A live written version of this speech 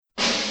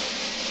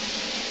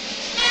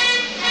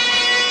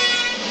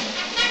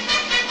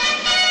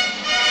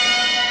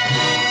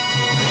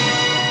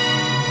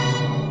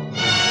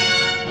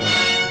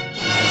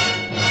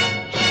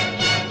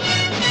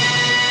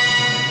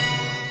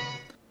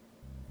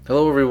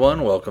Hello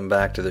everyone, welcome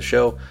back to the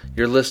show.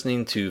 You're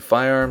listening to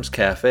Firearms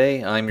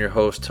Cafe. I'm your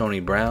host, Tony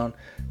Brown.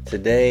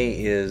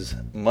 Today is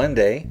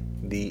Monday,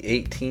 the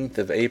 18th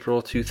of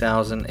April,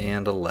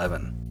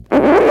 2011.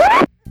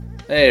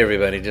 Hey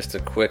everybody, just a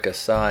quick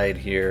aside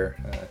here.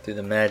 Through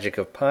the magic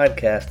of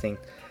podcasting,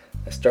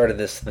 I started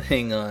this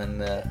thing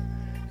I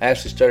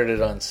actually started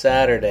it on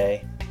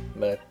Saturday,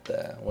 but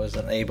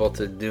wasn't able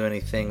to do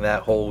anything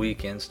that whole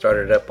weekend.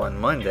 Started it up on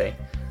Monday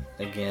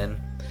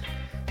again.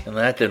 And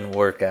that didn't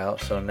work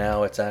out, so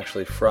now it's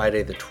actually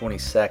Friday the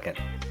 22nd.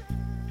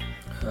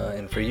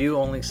 And for you,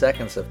 only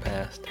seconds have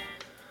passed.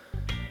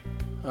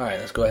 Alright,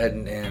 let's go ahead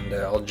and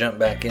I'll jump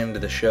back into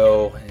the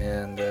show.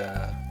 And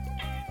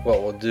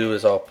what we'll do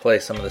is I'll play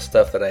some of the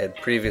stuff that I had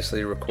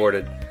previously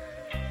recorded.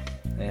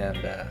 And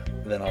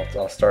then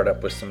I'll start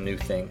up with some new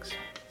things.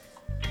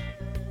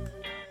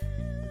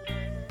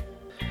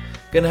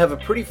 Gonna have a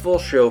pretty full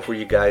show for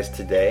you guys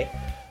today.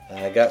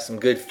 I got some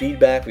good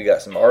feedback. We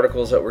got some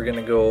articles that we're going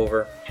to go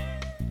over.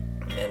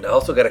 And I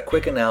also got a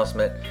quick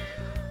announcement.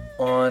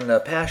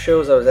 On past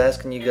shows, I was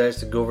asking you guys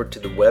to go over to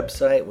the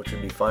website, which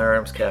would be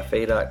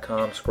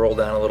firearmscafe.com. Scroll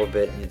down a little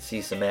bit and you'd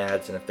see some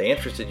ads. And if they're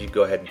interested, you'd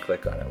go ahead and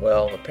click on it.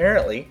 Well,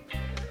 apparently,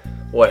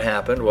 what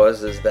happened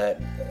is that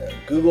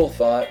Google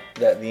thought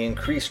that the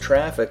increased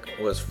traffic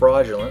was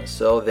fraudulent,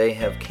 so they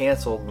have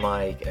canceled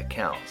my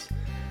accounts.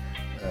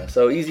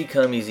 So easy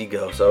come, easy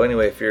go. So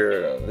anyway,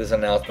 this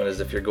announcement is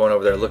if you're going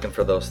over there looking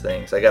for those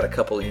things. I got a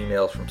couple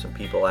emails from some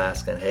people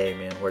asking, "Hey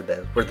man, where'd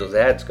those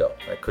ads go?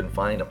 I couldn't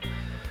find them."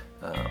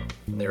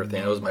 They were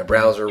thinking it was my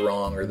browser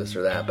wrong or this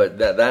or that. But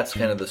that's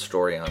kind of the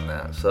story on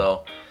that.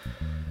 So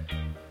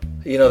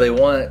they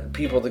want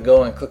people to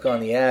go and click on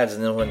the ads,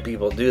 and then when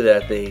people do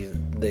that, they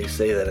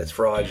say that it's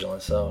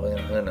fraudulent. So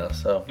who knows?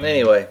 So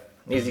anyway,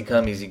 easy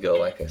come, easy go,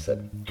 like I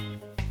said.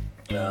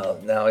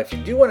 Now, if you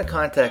do want to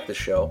contact the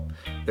show,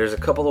 there's a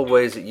couple of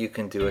ways that you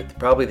can do it.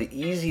 Probably the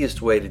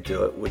easiest way to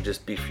do it would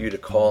just be for you to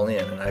call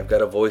in. And I've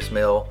got a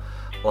voicemail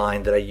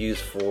line that I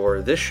use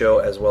for this show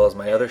as well as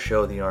my other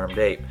show, The Armed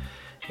Ape.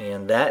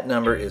 And that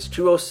number is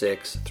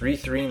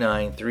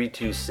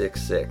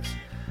 206-339-3266.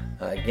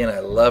 Again, I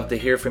love to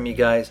hear from you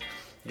guys.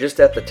 Just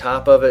at the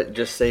top of it,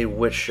 just say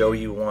which show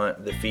you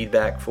want the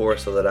feedback for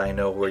so that I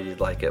know where you'd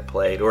like it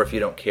played. Or if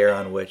you don't care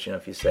on which,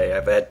 if you say,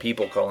 I've had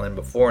people call in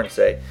before and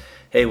say,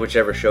 hey,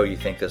 whichever show you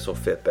think this will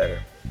fit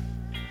better.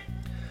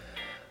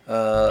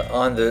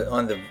 On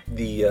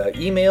the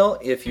email,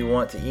 if you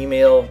want to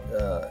email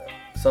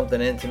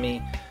something into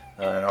me,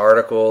 an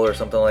article or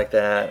something like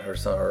that, or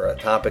a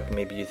topic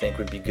maybe you think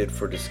would be good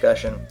for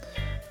discussion,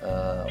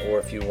 or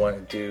if you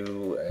want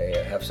to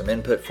have some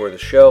input for the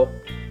show,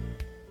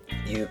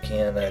 you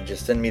can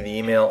just send me the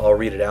email. I'll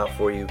read it out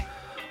for you.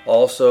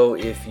 Also,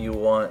 if you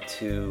want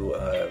to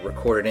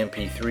record an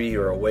MP3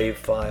 or a WAV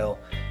file,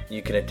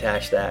 you can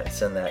attach that and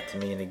send that to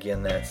me. And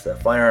again, that's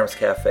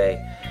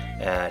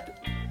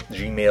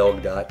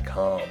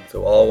firearmscafe@gmail.com.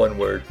 So all one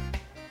word,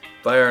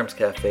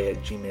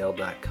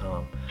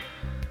 firearmscafe@gmail.com.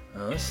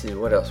 Let's see,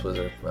 what else was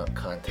there about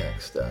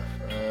contact stuff?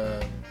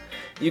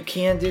 You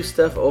can do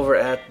stuff over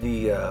at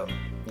the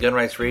Gun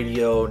Rights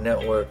Radio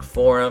Network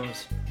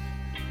forums.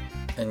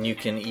 And you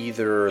can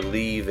either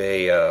leave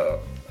a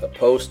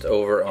post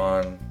over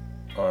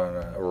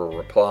or a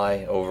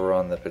reply over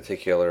on the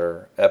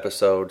particular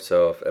episode.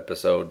 So if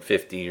episode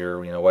 50 or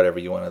whatever,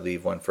 you want to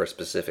leave one for a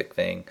specific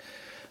thing,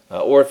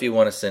 or if you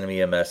want to send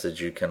me a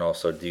message, you can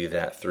also do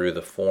that through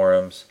the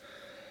forums.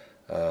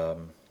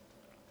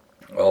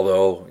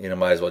 Although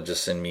might as well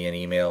just send me an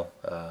email.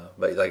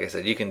 But like I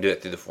said, you can do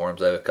it through the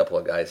forums. I have a couple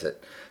of guys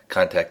that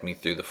contact me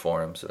through the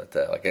forums. But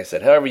like I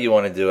said, however you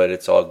want to do it,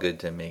 it's all good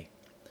to me.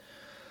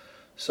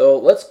 So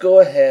let's go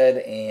ahead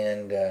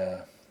and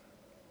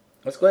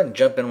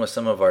jump in with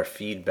some of our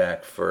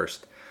feedback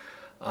first.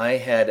 I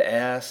had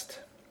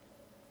asked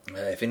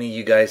if any of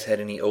you guys had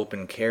any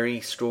open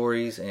carry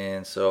stories,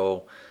 and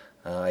so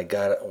I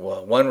got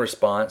one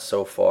response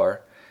so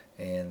far,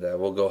 and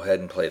we'll go ahead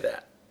and play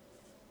that.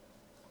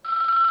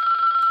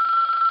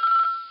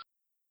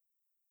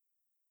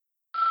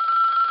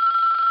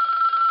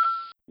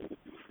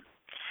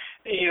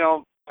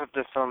 I'll put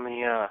this on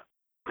the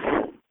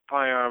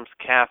Firearms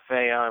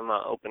Cafe. I'm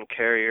an open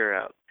carrier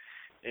out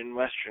in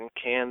western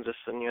Kansas,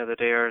 and the other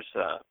day I was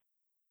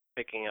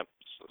picking up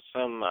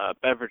some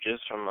beverages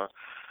from a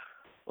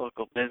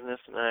local business,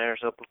 and I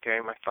was open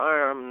carrying my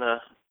firearm, and the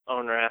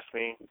owner asked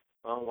me,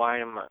 well,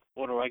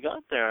 what do I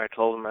got there? I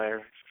told him I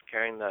was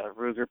carrying the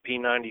Ruger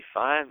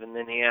P95, and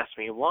then he asked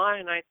me why,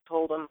 and I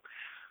told him,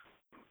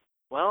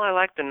 well, I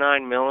like the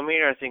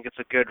 9mm. I think it's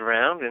a good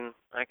round, and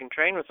I can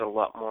train with it a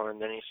lot more. And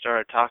then he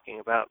started talking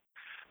about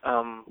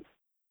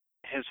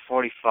his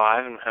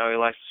 45 and how he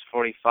likes his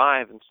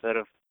 45 instead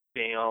of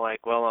being all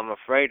like, well, I'm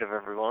afraid of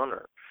everyone,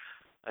 or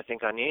I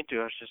think I need to.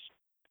 I was just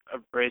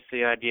embrace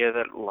the idea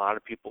that a lot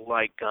of people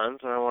like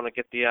guns, and I want to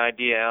get the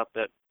idea out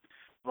that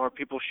more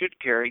people should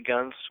carry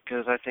guns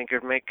because I think it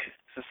would make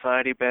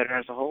society better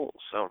as a whole.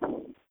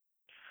 So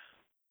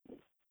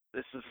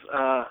this is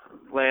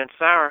Lance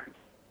Sauer.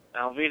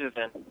 Alvita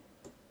then.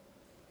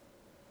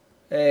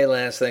 Hey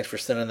Lance, thanks for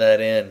sending that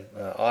in.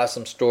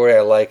 Awesome story. I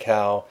like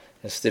how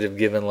instead of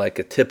giving like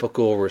a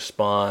typical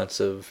response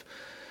of,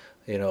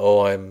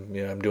 oh, I'm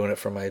doing it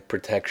for my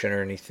protection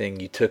or anything,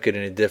 you took it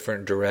in a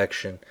different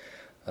direction,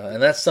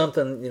 and that's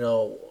something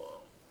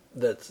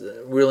that's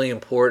really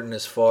important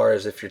as far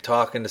as if you're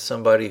talking to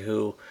somebody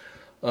who,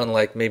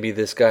 unlike maybe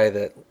this guy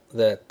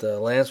that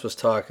Lance was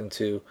talking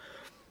to,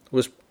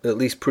 was at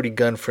least pretty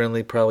gun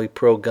friendly, probably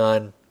pro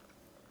gun.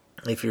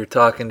 If you're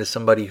talking to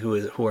somebody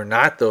who are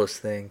not those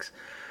things,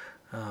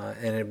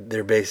 and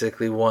they're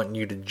basically wanting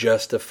you to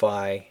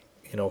justify,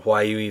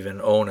 why you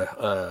even own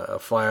a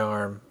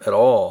firearm at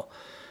all.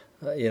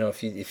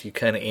 If you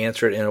kind of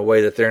answer it in a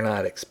way that they're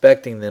not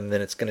expecting them, then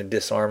it's going to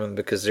disarm them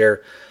because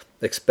they're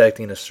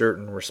expecting a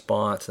certain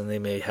response, and they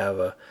may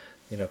have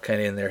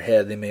kind of in their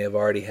head, they may have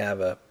already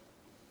have an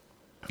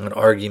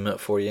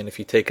argument for you. And if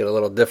you take it a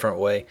little different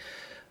way,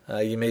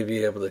 you may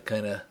be able to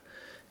kind of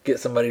get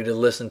somebody to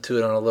listen to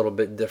it on a little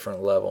bit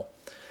different level.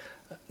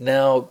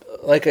 Now,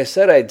 like I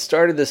said, I'd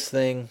started this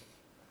thing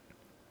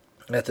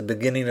at the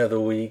beginning of the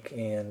week,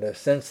 and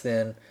since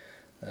then,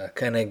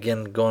 kind of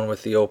again going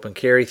with the open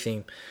carry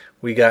theme,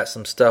 we got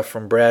some stuff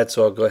from Brad,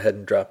 so I'll go ahead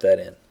and drop that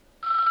in.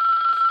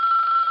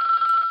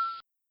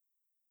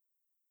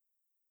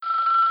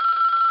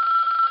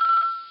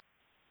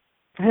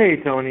 Hey,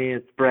 Tony,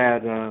 it's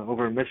Brad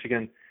over in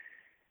Michigan.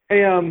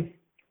 Hey,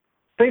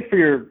 thanks for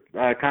your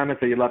comments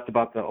that you left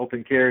about the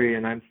open carry,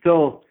 and I'm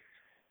still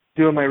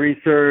doing my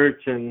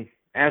research and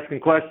asking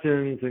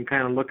questions and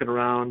kind of looking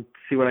around to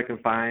see what I can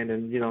find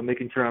and,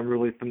 making sure I'm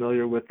really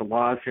familiar with the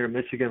laws here in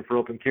Michigan for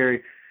open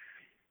carry.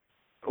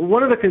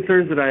 One of the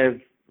concerns that I've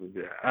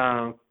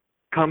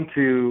come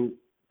to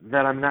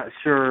that I'm not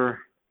sure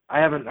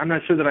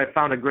that I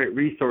found a great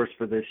resource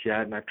for this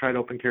yet, and I've tried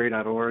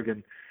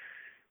opencarry.org,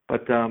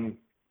 but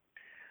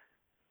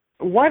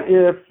what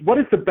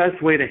is the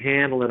best way to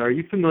handle it? Are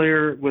you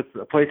familiar with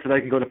a place that I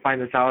can go to find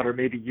this out, or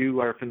maybe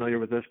you are familiar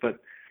with this, but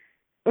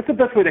what's the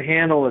best way to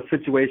handle a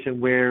situation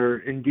where,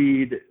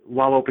 indeed,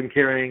 while open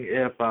carrying,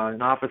 if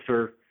an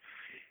officer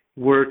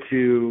were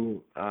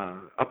to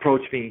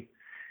approach me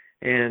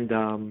and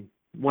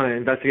want to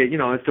investigate,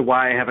 as to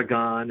why I have a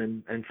gun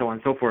and so on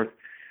and so forth?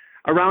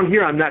 Around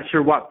here, I'm not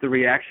sure what the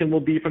reaction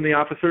will be from the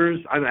officers.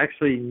 I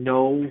actually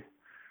know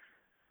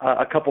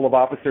a couple of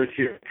officers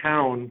here in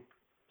town,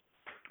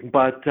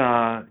 but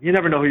you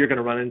never know who you're going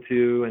to run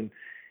into,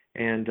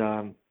 and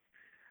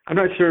I'm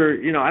not sure.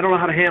 I don't know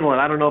how to handle it.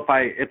 I don't know if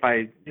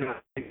I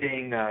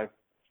being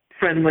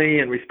friendly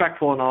and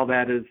respectful and all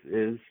that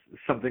is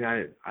something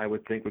I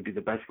would think would be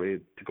the best way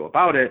to go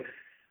about it.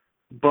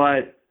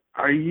 But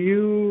have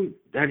you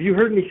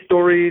heard any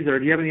stories, or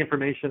do you have any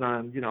information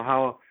on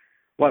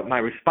what my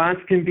response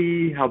can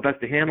be, how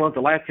best to handle it?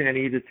 The last thing I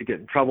need is to get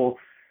in trouble,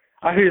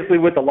 obviously,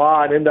 with the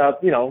law and end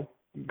up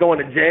going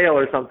to jail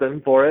or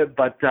something for it.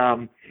 But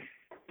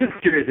just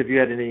curious if you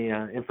had any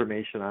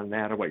information on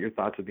that, or what your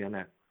thoughts would be on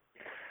that.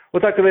 We'll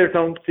talk to you later,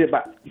 Tom. See you.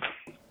 Bye.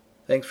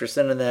 Thanks for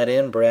sending that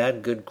in,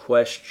 Brad. Good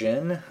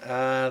question.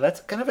 That's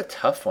kind of a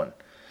tough one.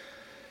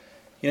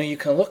 You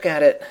can look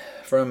at it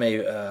from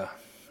a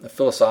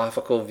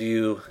philosophical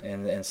view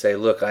and say,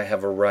 look, I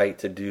have a right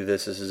to do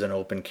this. This is an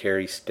open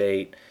carry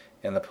state,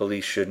 and the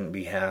police shouldn't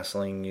be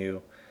hassling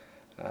you.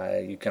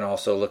 You can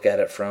also look at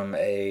it from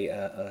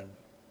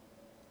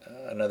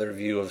another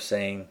view of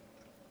saying,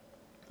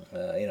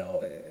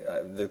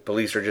 the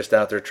police are just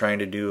out there trying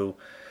to do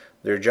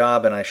their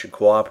job, and I should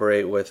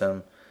cooperate with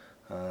them.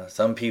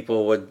 Some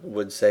people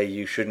would say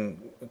you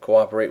shouldn't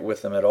cooperate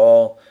with them at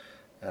all,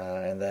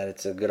 and that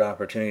it's a good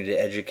opportunity to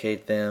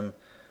educate them.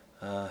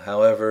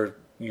 However,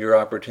 your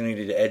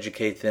opportunity to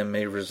educate them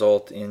may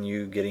result in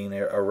you getting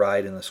a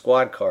ride in the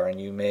squad car, and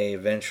you may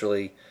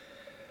eventually,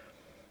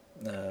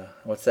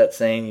 what's that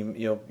saying?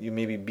 You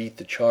maybe beat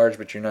the charge,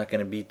 but you're not going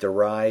to beat the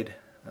ride.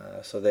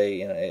 So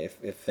they,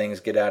 if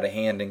things get out of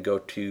hand and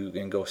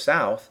go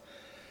south,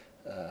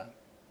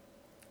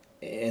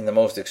 in the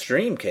most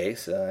extreme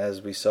case,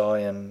 as we saw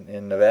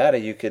in Nevada,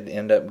 you could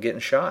end up getting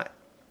shot.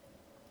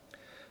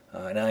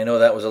 Now I know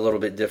that was a little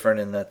bit different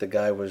in that the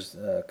guy was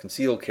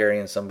concealed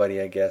carrying.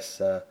 Somebody, I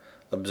guess,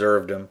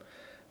 observed him,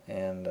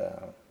 and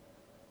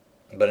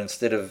but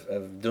instead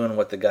of doing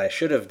what the guy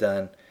should have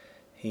done,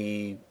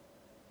 he,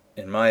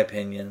 in my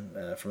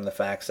opinion, from the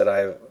facts that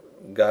I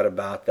got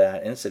about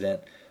that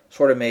incident,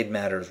 sort of made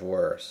matters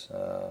worse.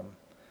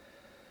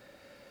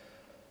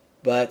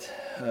 But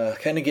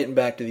kind of getting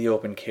back to the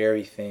open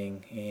carry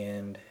thing,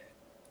 and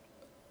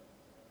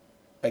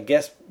I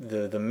guess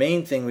the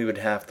main thing we would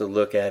have to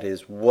look at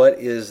is what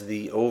is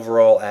the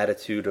overall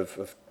attitude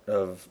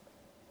of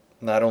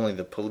not only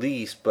the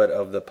police, but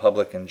of the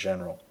public in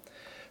general.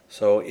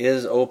 So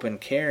is open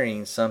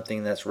carrying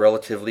something that's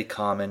relatively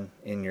common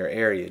in your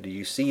area? Do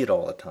you see it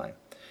all the time?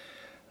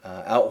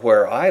 Out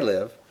where I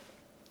live,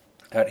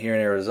 out here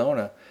in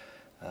Arizona,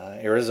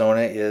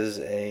 Arizona is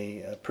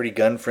a pretty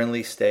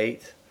gun-friendly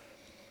state.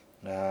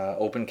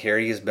 Open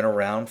carry has been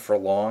around for a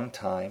long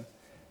time.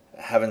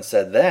 Having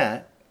said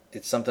that,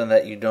 it's something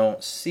that you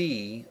don't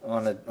see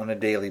on a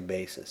daily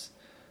basis.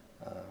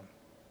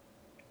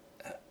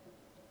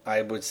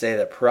 I would say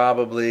that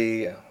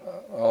probably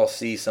I'll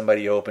see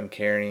somebody open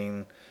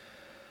carrying,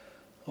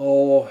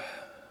 about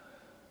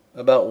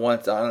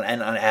once on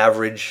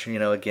average,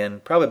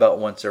 again, probably about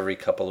once every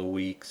couple of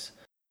weeks.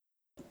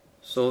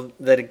 So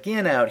that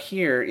again out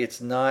here,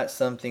 it's not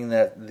something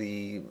that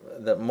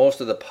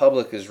most of the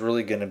public is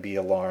really going to be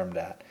alarmed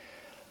at.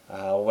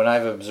 When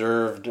I've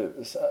observed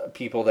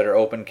people that are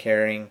open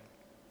carrying,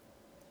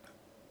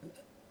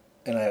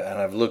 and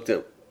I've looked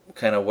at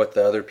kind of what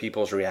the other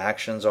people's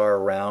reactions are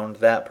around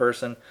that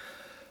person,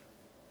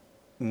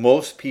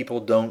 most people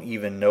don't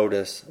even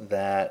notice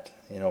that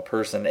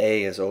person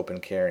A is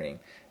open carrying.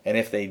 And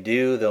if they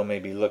do, they'll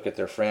maybe look at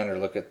their friend or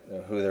look at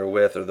who they're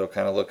with, or they'll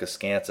kind of look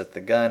askance at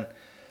the gun,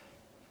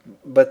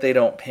 but they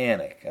don't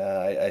panic.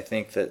 I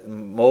think that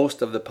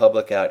most of the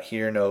public out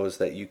here knows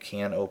that you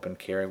can open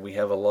carry. We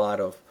have a lot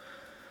of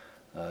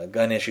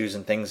gun issues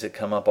and things that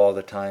come up all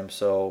the time,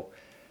 so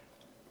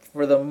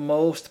for the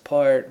most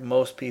part,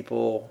 most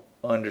people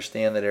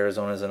understand that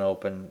Arizona is an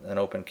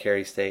open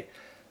carry state.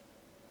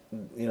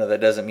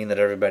 That doesn't mean that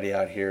everybody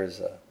out here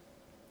is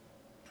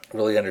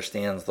really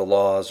understands the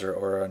laws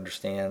or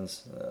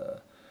understands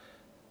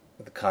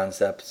the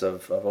concepts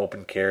of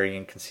open carry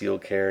and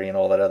concealed carry and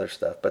all that other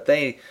stuff. But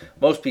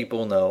most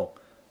people know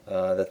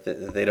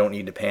that they don't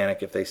need to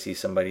panic if they see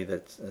somebody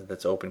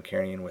that's open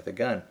carrying with a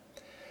gun.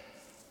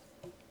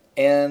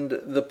 And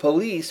the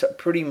police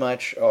pretty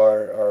much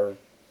are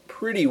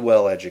pretty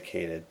well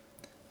educated.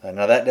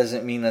 Now that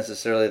doesn't mean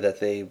necessarily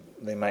that they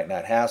might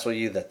not hassle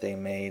you, that they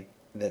might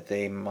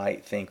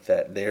think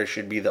that they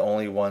should be the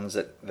only ones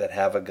that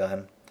have a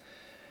gun.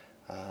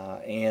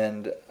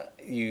 And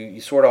you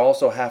sort of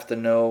also have to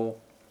know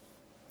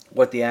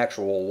what the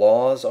actual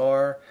laws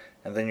are,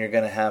 and then you're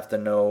going to have to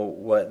know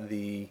what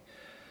the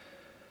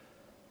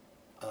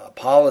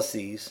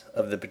policies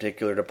of the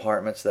particular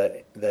departments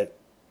that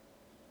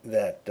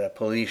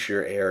police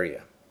your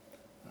area.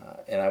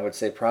 And I would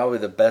say probably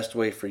the best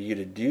way for you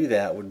to do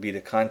that would be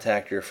to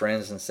contact your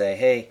friends and say,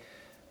 hey,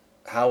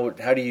 how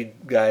do you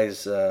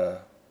guys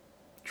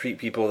treat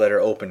people that are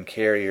open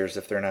carriers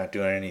if they're not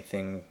doing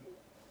anything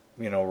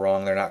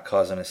wrong, they're not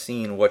causing a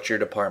scene? What's your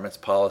department's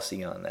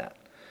policy on that?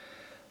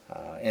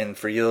 And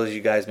for those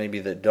you guys maybe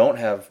that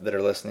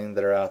are listening,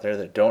 that are out there,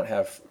 that don't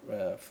have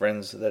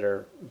friends that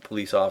are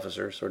police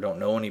officers or don't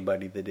know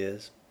anybody that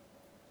is,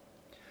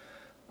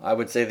 I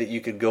would say that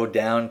you could go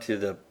down to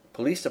the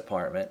police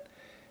department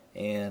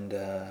and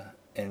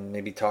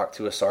maybe talk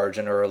to a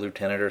sergeant or a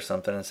lieutenant or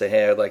something and say,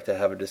 hey, I'd like to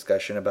have a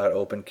discussion about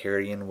open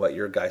carry and what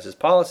your guys'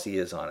 policy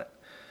is on it.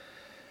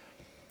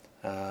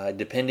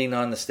 Depending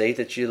on the state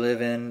that you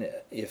live in,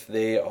 if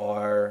they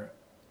are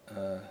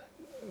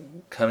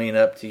coming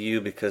up to you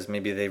because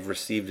maybe they've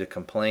received a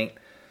complaint,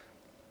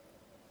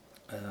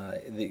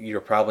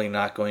 you're probably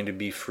not going to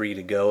be free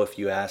to go. If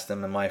you ask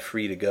them, am I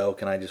free to go?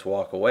 Can I just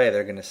walk away?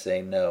 They're going to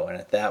say no. And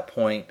at that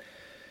point,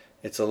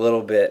 it's a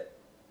little bit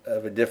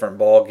of a different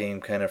ball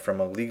game kind of from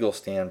a legal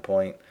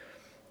standpoint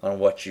on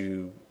what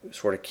you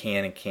sort of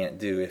can and can't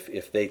do.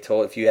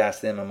 If you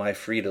ask them, am I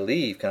free to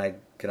leave? Can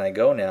I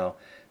go now?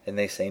 And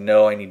they say,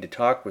 no, I need to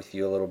talk with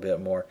you a little bit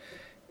more.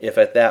 If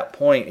at that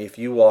point, if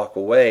you walk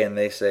away and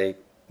they say,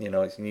 you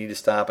need to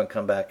stop and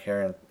come back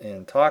here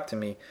and talk to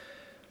me,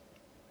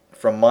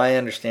 from my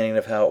understanding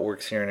of how it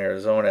works here in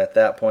Arizona, at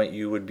that point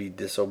you would be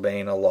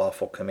disobeying a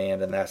lawful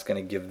command, and that's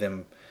going to give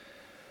them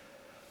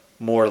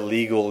more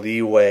legal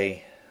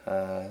leeway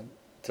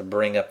to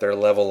bring up their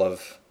level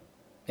of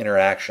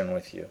interaction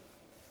with you.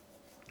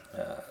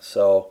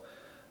 So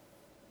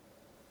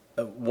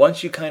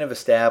once you kind of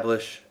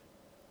establish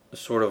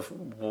sort of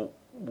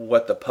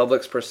what the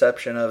public's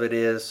perception of it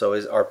is,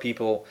 are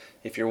people,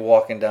 if you're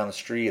walking down the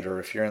street, or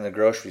if you're in the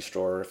grocery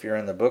store, or if you're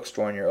in the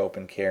bookstore and you're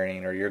open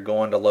carrying, or you're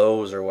going to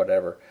Lowe's or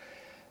whatever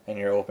and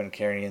you're open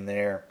carrying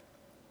there,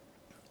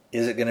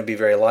 is it going to be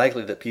very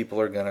likely that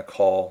people are going to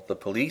call the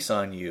police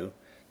on you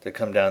to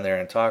come down there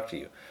and talk to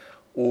you?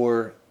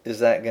 Or is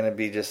that going to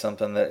be just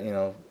something that,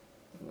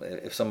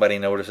 if somebody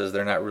notices,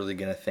 they're not really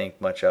going to think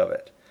much of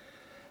it?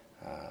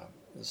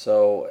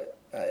 So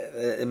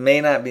it may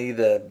not be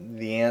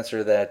the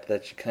answer that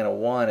you kind of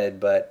wanted,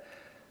 but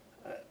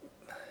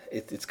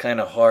it's kind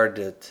of hard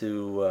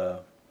to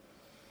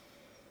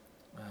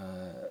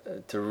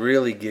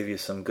really give you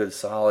some good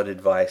solid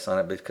advice on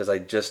it, because I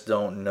just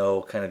don't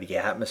know kind of the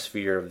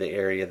atmosphere of the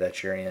area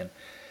that you're in.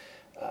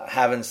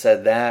 Having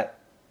said that,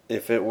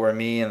 if it were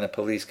me and the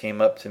police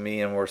came up to me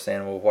and were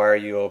saying, well, why are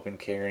you open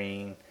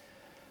carrying?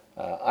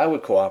 I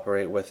would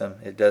cooperate with them.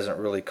 It doesn't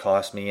really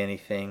cost me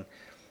anything.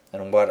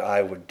 And what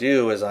I would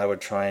do is I would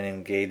try and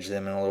engage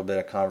them in a little bit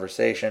of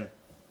conversation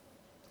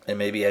and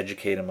maybe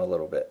educate them a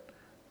little bit.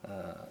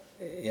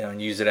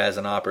 And use it as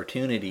an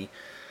opportunity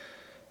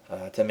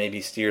to maybe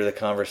steer the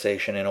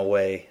conversation in a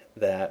way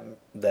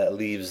that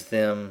leaves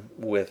them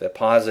with a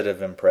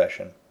positive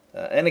impression.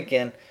 And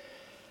again,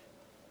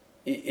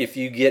 if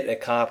you get a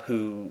cop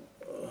who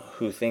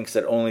thinks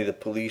that only the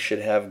police should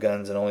have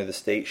guns and only the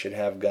state should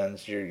have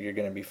guns, you're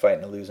going to be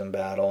fighting a losing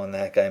battle, and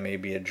that guy may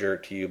be a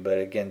jerk to you. But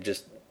again,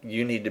 just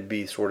you need to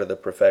be sort of the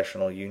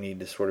professional. You need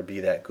to sort of be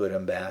that good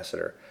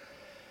ambassador,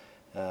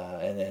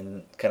 and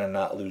then kind of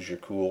not lose your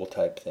cool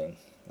type thing.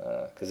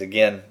 Because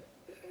again,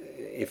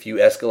 if you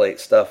escalate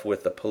stuff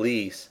with the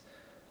police,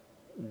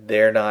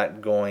 they're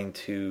not going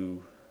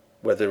to,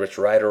 whether it's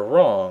right or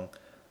wrong,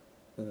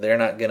 they're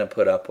not going to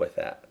put up with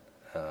that.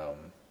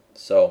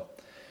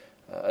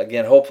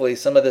 Again, hopefully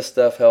some of this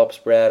stuff helps,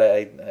 Brad.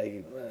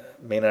 I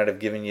may not have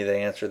given you the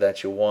answer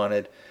that you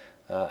wanted.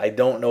 I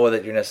don't know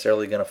that you're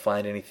necessarily going to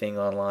find anything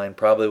online.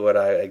 Probably what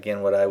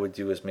I would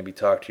do is maybe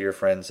talk to your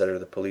friends that are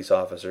the police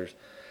officers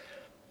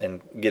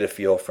and get a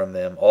feel from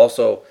them.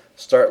 Also,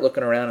 start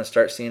looking around and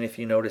start seeing if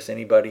you notice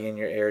anybody in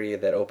your area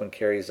that open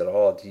carries at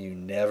all. Do you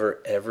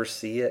never ever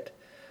see it?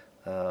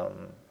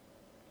 And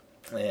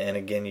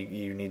again,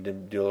 you need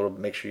to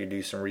make sure you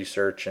do some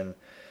research and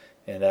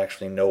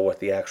actually know what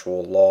the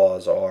actual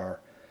laws are.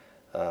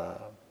 Kind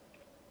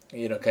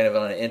of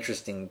on an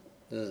interesting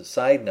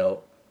side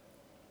note,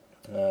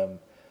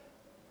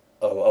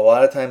 a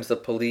lot of times the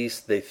police,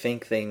 they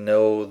think they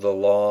know the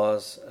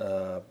laws,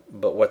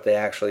 but what they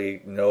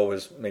actually know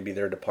is maybe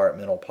their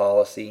departmental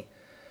policy,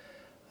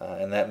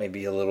 and that may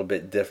be a little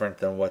bit different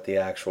than what the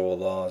actual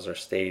laws are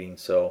stating.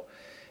 So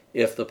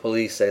if the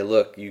police say,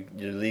 look, you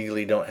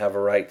legally don't have a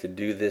right to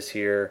do this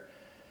here,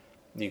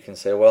 you can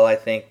say, well, I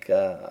think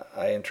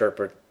I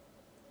interpret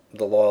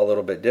the law a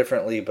little bit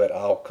differently, but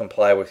I'll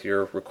comply with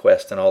your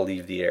request and I'll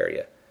leave the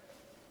area.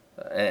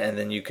 And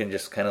then you can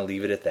just kind of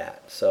leave it at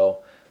that.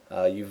 So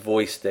you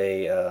voiced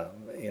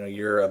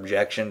your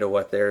objection to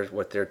what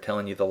they're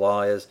telling you the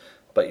law is,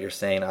 but you're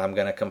saying, I'm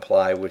going to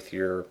comply with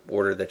your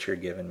order that you're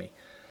giving me.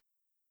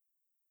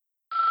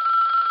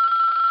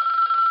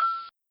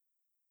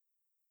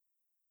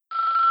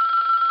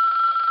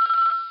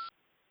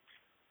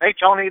 Hey,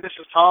 Tony, this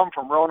is Tom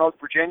from Roanoke,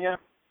 Virginia.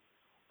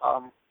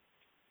 I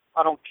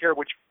don't care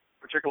which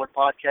particular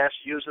podcast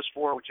you use this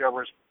for,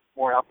 whichever is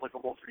more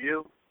applicable for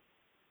you.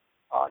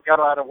 Got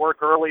out of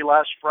work early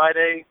last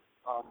Friday.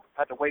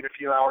 Had to wait a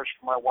few hours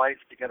for my wife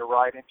to get a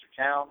ride into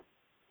town.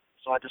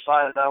 So I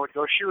decided I would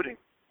go shooting.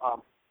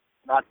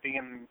 Not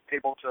being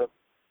able to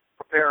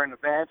prepare in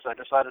advance, I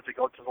decided to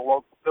go to the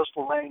local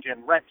pistol range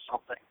and rent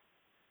something.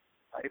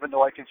 Even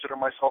though I consider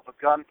myself a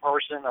gun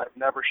person, I've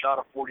never shot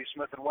a .40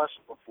 Smith &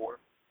 Wesson before.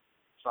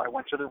 So I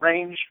went to the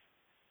range,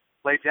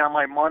 laid down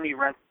my money,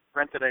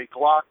 rented a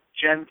Glock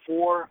Gen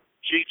 4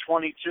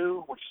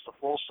 G22, which is a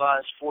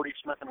full-size .40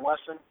 Smith &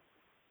 Wesson.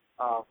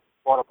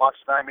 Bought a box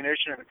of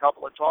ammunition and a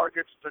couple of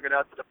targets, took it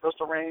out to the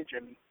pistol range,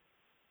 and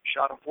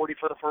shot a .40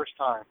 for the first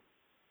time.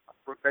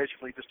 We're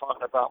basically just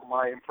talking about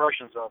my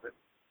impressions of it.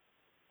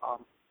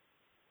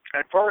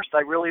 At first, I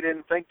really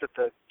didn't think that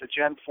the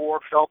Gen 4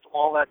 felt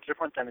all that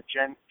different than a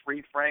Gen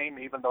 3 frame,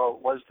 even though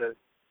it was the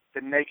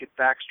naked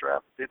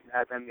backstrap. Didn't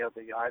have any of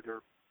the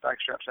either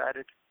backstraps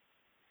added.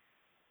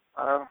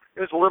 It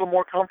was a little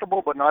more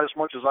comfortable, but not as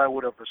much as I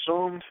would have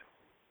assumed.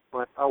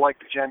 But I like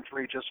the Gen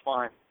 3 just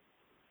fine.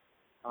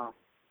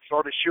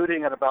 Started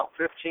shooting at about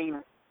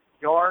 15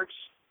 yards,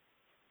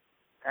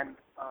 and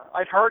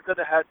I'd heard that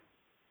it had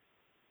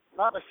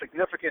not a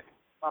significant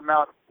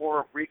amount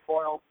more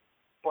recoil,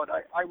 but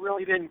I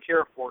really didn't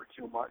care for it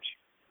too much.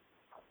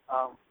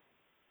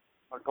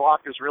 My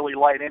Glock is really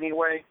light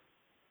anyway.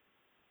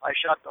 I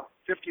shot the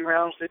 50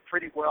 rounds, did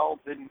pretty well,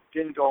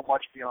 didn't go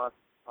much beyond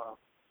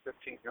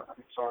 15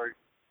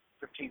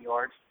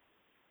 yards.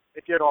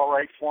 It did all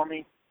right for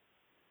me.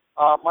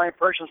 My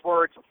impressions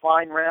were it's a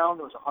fine round.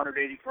 It was a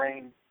 180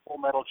 grain full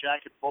metal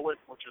jacket bullet,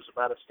 which is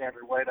about a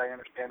standard weight, I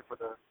understand, for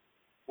the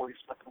 .40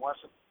 Smith &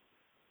 Wesson.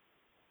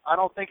 I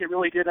don't think it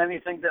really did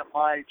anything that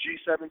my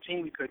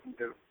G17 couldn't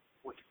do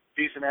with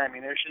decent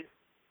ammunition.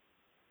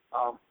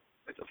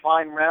 It's a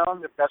fine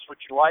round, if that's what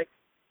you like.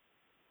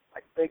 I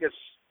think its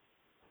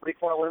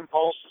recoil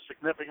impulse is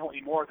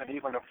significantly more than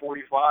even a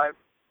 .45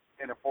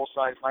 in a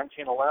full-size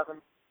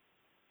 1911.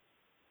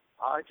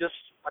 I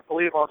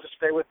believe I'll just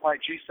stay with my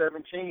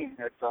G17.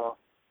 It's a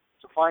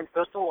fine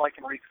pistol. I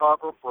can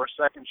recover for a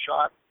second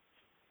shot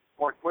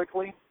more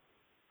quickly.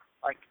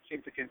 I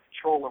seem to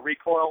control the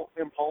recoil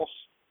impulse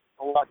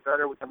a lot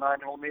better with the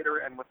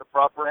 9mm and with the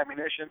proper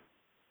ammunition.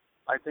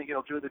 I think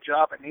it'll do the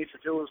job it needs to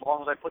do as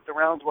long as I put the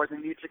rounds where they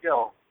need to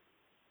go.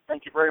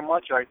 Thank you very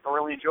much. I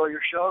thoroughly enjoy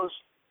your shows.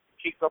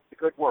 Keep up the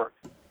good work.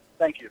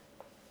 Thank you.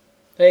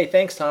 Hey,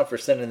 thanks, Tom, for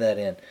sending that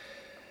in.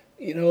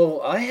 You know,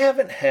 I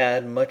haven't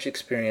had much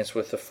experience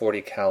with the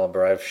 .40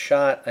 caliber. I've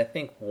shot, I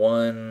think,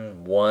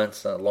 one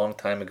once a long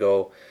time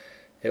ago.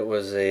 It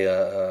was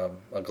a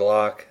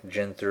Glock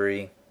Gen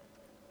 3,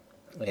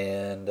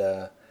 and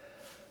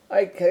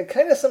I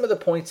kind of some of the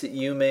points that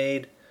you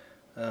made.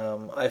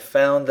 I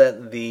found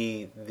that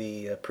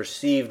the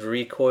perceived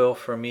recoil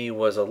for me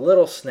was a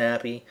little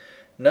snappy.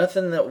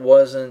 Nothing that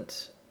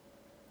wasn't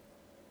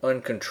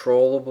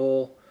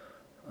uncontrollable.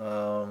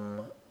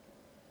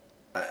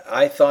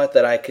 I thought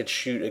that I could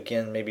shoot,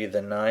 again, maybe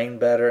the 9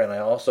 better, and I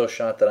also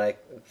that I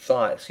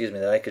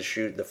could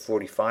shoot the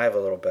 .45 a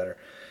little better.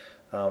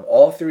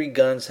 All three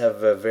guns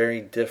have a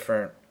very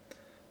different,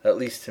 at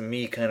least to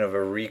me, kind of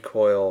a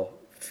recoil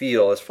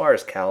feel as far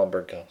as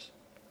caliber goes.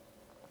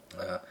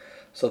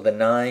 So the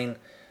 9,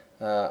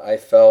 I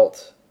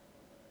felt,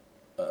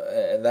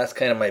 and that's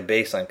kind of my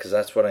baseline because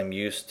that's what I'm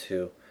used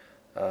to.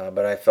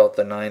 But I felt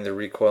the 9, the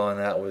recoil on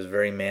that was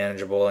very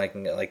manageable. I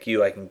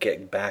can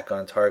get back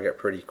on target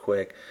pretty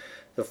quick.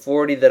 The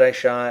 40 that I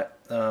shot,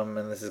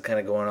 and this is kind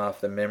of going off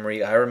the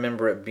memory, I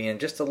remember it being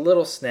just a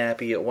little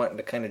snappy. It wanted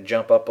to kind of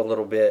jump up a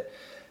little bit,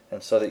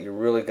 and so that you're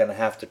really going to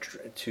have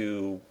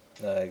to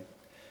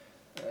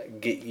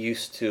get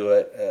used to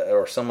it,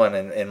 or someone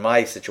in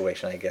my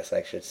situation, I guess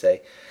I should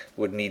say,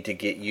 would need to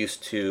get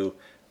used to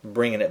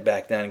bringing it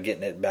back down and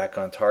getting it back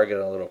on target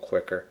a little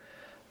quicker.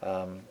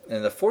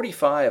 In the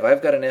 45,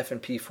 I've got an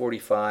F&P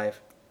 45.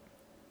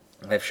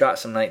 I've shot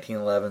some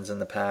 1911s in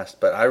the past,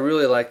 but I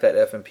really like that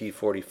F&P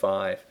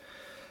 45.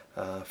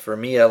 For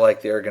me, I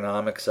like the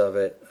ergonomics of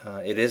it.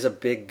 It is a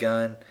big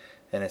gun,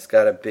 and it's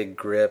got a big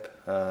grip,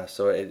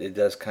 so it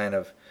does kind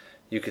of,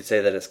 you could say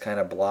that it's kind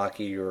of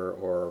blocky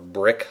or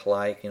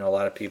brick-like. A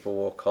lot of people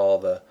will call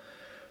the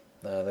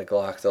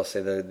Glocks, they'll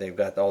say that they've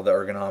got all the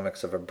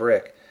ergonomics of a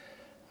brick.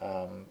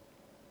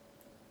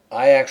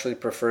 I actually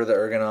prefer the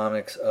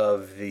ergonomics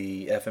of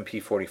the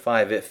F&P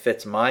 45. It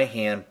fits my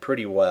hand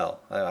pretty well.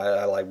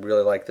 I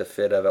really like the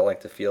fit of it, I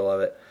like the feel of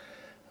it.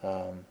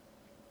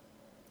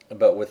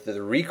 But with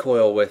the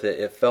recoil with it,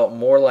 it felt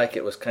more like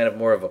it was kind of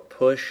more of a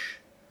push,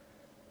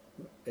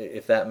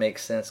 if that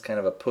makes sense, kind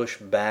of a push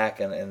back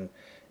and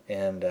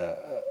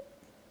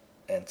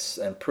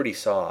pretty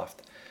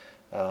soft.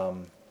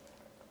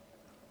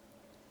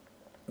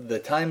 The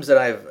times that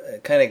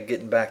I've kind of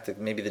getting back to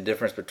maybe the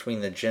difference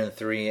between the Gen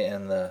 3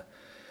 and the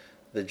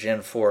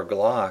Gen 4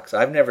 Glocks.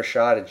 I've never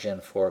shot a Gen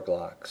 4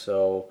 Glock,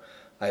 so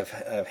I've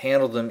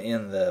handled them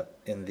in the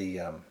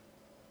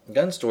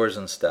gun stores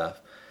and stuff.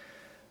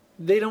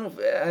 They don't.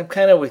 I'm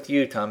kind of with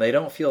you, Tom. They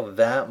don't feel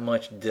that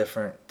much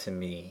different to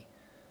me.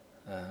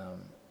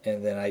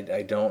 And then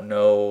I don't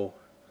know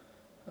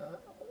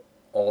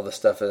all the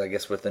stuff, I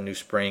guess, with the new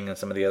spring and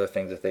some of the other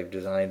things that they've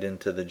designed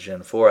into the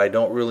Gen 4. I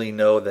don't really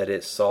know that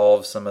it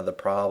solves some of the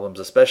problems,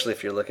 especially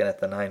if you're looking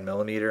at the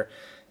 9mm.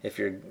 If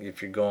you're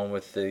going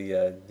with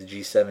the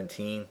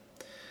G17,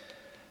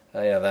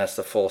 that's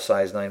the full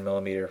size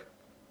 9mm.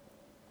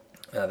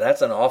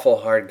 That's an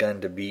awful hard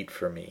gun to beat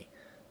for me.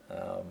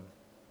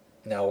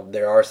 Now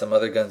there are some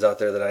other guns out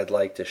there that I'd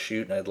like to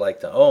shoot and I'd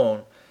like to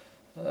own,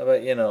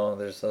 but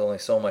there's only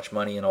so much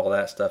money and all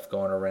that stuff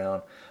going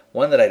around.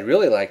 One that I'd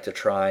really like to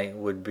try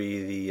would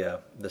be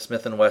the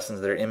Smith &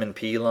 Wessons, their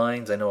M&P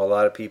lines. I know a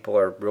lot of people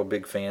are real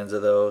big fans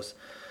of those.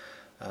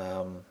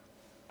 I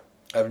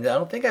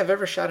don't think I've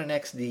ever shot an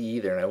XD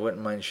either, and I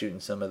wouldn't mind shooting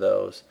some of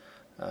those.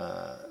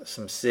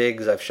 Some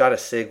SIGs. I've shot a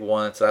SIG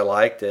once. I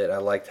liked it. I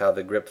liked how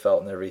the grip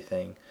felt and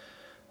everything.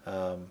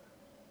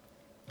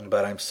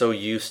 But I'm so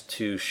used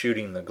to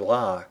shooting the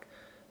Glock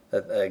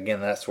that, again,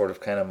 that's sort of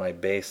kind of my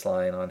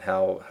baseline on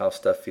how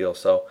stuff feels.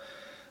 So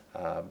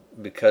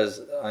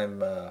because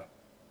I'm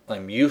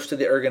used to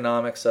the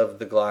ergonomics of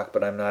the Glock,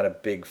 but I'm not a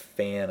big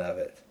fan of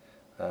it.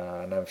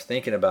 And I was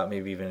thinking about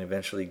maybe even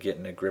eventually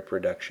getting a grip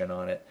reduction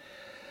on it.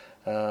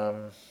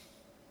 Other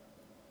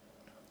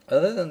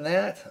than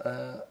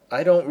that,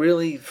 I don't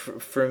really,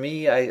 for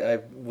me,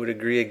 I would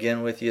agree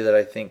again with you that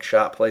I think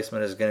shot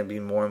placement is going to be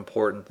more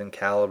important than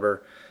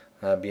caliber.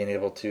 Being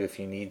able to, if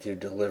you need to,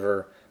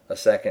 deliver a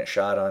second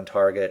shot on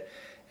target.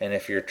 And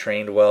if you're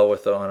trained well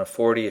on a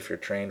 40, if you're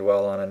trained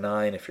well on a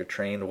 9, if you're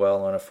trained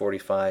well on a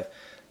 45,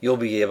 you'll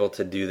be able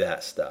to do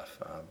that stuff.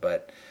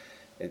 But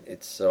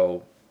it's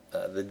so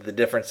the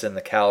difference in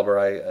the caliber.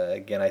 I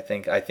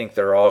think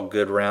they're all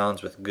good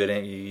rounds with good.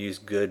 You use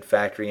good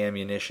factory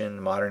ammunition,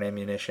 modern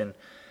ammunition.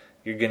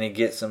 You're going to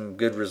get some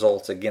good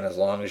results again as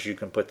long as you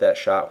can put that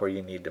shot where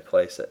you need to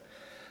place it.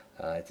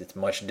 It's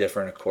much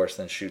different, of course,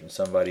 than shooting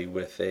somebody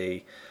with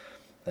a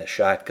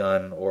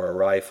shotgun or a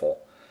rifle.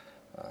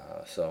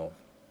 So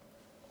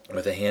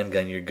with a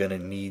handgun, you're going to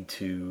need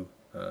to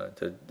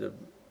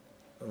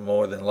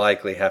more than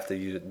likely have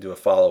to do a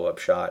follow-up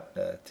shot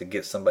to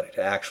get somebody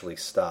to actually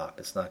stop.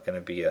 It's not going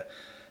to be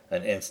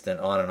an instant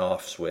on and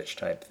off switch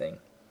type thing.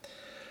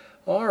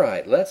 All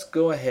right, let's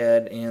go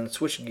ahead and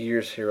switch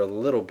gears here a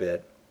little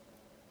bit.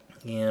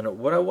 And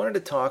what I wanted to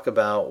talk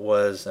about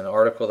was an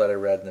article that I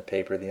read in the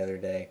paper the other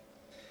day.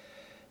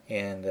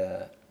 And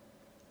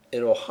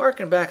it'll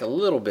harken back a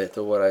little bit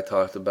to what I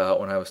talked about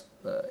when I was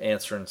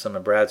answering some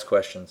of Brad's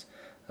questions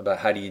about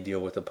how do you deal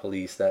with the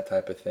police, that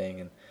type of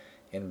thing.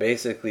 And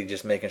basically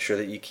just making sure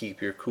that you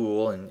keep your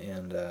cool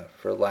and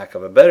for lack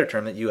of a better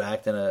term, that you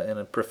act in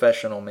a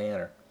professional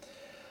manner.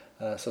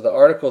 So the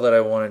article that I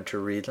wanted to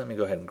read, let me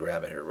go ahead and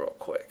grab it here real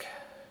quick.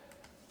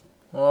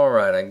 All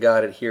right, I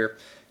got it here.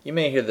 You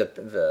may hear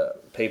the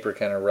paper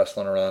kind of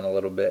rustling around a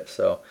little bit.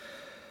 So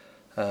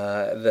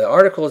the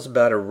article is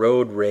about a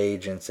road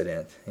rage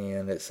incident,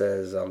 and it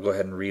says, I'll go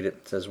ahead and read it.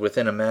 It says,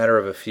 within a matter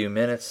of a few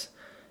minutes,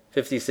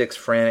 56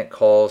 frantic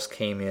calls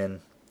came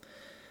in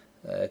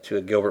to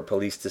a Gilbert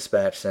Police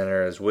Dispatch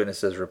Center as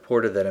witnesses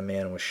reported that a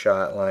man was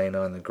shot lying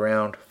on the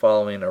ground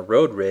following a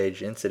road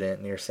rage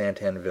incident near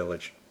Santan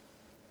Village.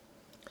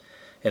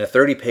 In a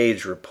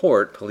 30-page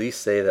report, police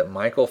say that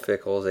Michael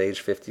Fickles, age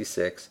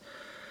 56,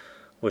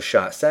 was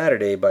shot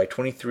Saturday by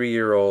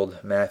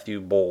 23-year-old Matthew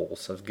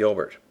Bowles of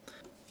Gilbert.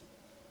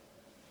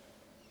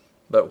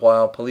 But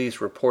while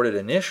police reported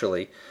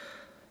initially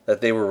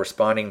that they were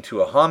responding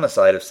to a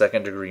homicide of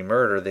second-degree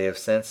murder, they have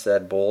since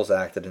said Bowles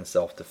acted in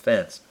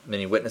self-defense.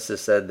 Many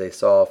witnesses said they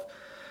saw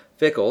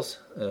Fickles,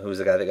 who's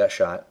the guy that got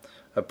shot,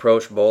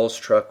 approach Bowles'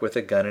 truck with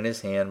a gun in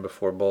his hand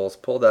before Bowles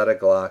pulled out a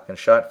Glock and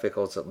shot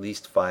Fickles at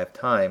least 5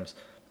 times,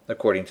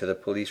 according to the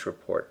police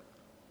report.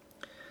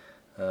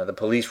 The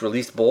police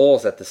released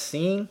Bowles at the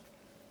scene,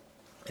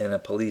 and a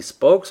police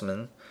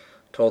spokesman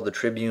told the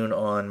Tribune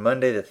on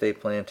Monday that they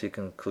plan to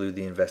conclude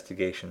the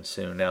investigation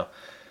soon. Now,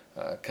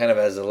 kind of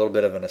as a little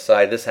bit of an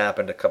aside, this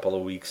happened a couple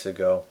of weeks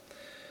ago.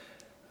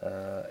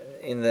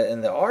 In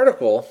the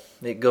article,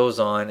 it goes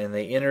on, and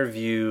they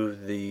interview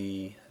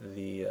the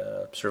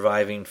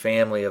surviving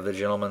family of the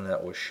gentleman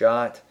that was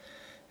shot,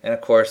 and of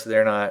course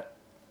they're not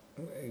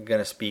going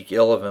to speak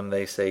ill of him.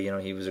 They say,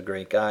 he was a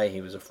great guy.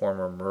 He was a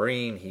former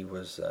Marine. He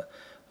was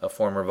a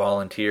former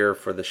volunteer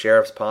for the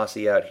sheriff's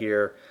posse out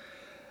here.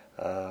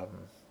 But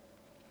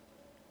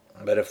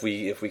if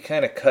we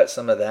kind of cut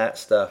some of that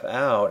stuff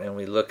out and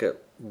we look at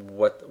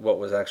what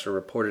was actually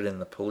reported in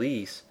the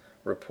police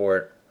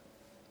report,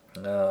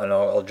 and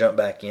I'll jump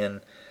back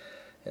in.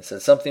 It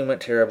says something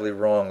went terribly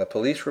wrong. The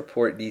police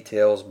report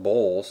details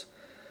Bowles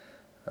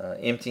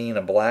emptying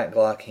a black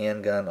Glock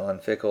handgun on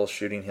Fickles,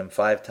 shooting him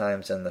 5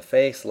 times in the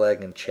face,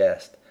 leg, and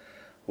chest.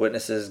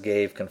 Witnesses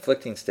gave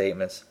conflicting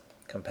statements,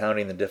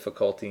 compounding the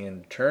difficulty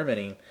in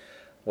determining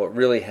what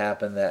really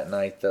happened that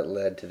night that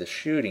led to the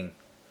shooting.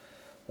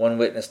 One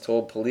witness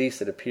told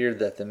police it appeared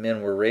that the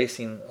men were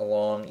racing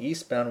along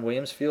eastbound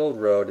Williamsfield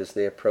Road as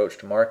they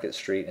approached Market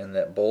Street, and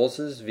that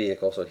Bowles'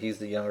 vehicle, so he's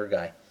the younger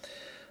guy,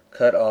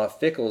 cut off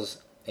Fickles,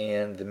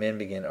 and the men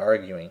began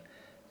arguing.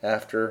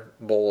 After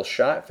Bowles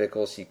shot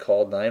Fickles, he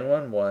called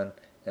 911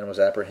 and was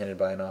apprehended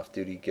by an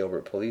off-duty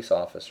Gilbert police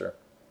officer.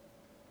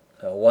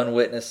 One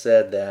witness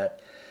said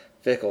that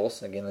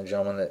Fickles, again the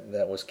gentleman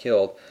that was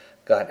killed,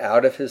 got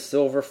out of his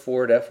silver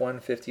Ford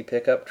F-150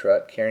 pickup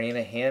truck carrying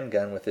a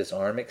handgun with his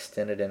arm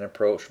extended and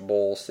approached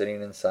Bowles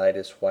sitting inside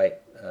his white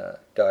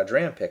Dodge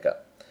Ram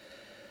pickup.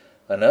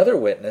 Another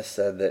witness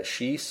said that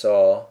she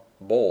saw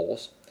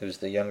Bowles, who's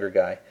the younger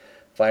guy,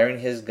 firing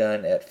his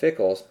gun at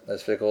Fickles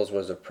as Fickles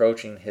was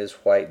approaching his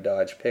white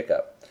Dodge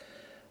pickup,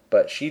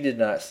 but she did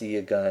not see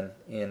a gun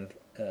in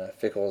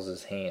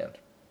Fickles' hand.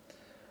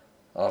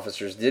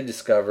 Officers did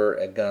discover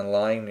a gun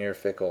lying near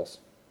Fickles.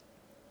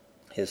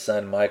 His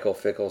son, Michael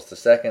Fickles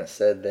II,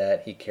 said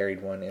that he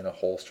carried one in a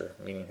holster,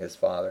 meaning his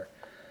father.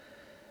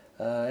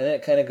 And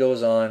it kind of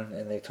goes on,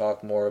 and they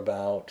talk more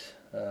about.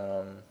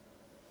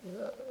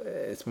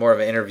 It's more of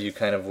an interview,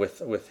 kind of with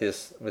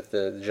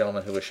the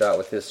gentleman who was shot,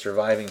 with his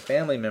surviving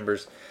family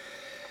members,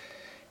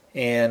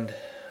 and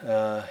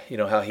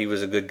how he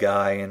was a good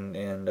guy,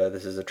 and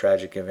this is a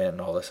tragic event,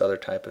 and all this other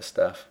type of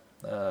stuff.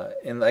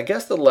 And I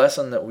guess the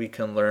lesson that we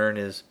can learn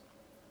is,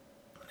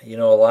 a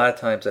lot of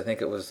times, I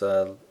think it was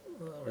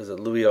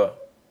Louis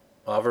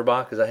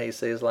Averbach, is that how you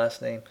say his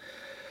last name?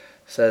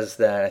 Says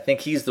that, I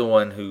think he's the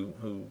one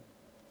who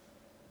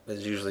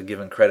is usually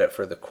given credit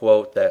for the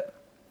quote that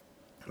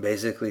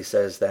basically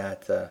says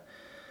that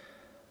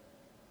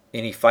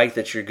any fight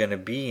that you're going to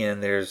be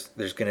in, there's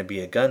going to be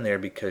a gun there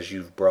because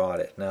you've brought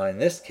it. Now, in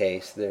this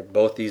case,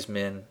 both these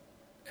men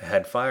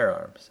had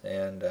firearms,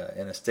 and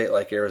in a state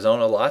like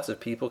Arizona, lots of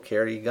people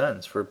carry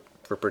guns for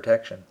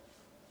protection.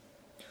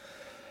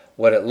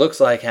 What it looks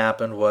like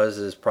happened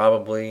is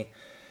probably,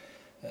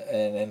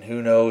 and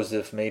who knows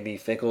if maybe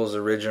Fickles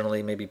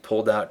originally maybe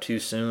pulled out too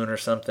soon or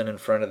something in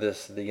front of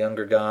the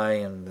younger guy,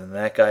 and then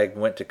that guy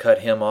went to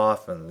cut him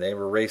off, and they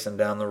were racing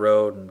down the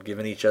road and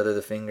giving each other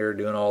the finger,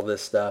 doing all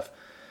this stuff.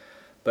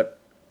 But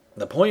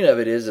the point of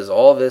it is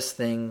all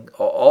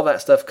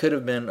that stuff could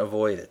have been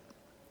avoided.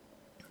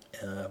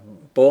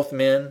 Both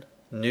men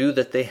knew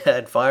that they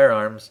had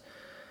firearms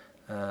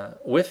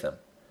with them,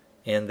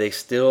 and they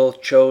still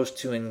chose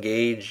to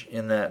engage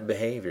in that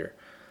behavior.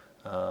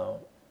 The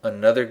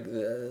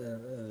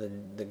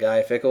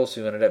guy Fickles,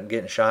 who ended up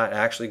getting shot,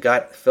 actually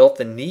felt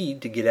the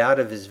need to get out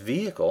of his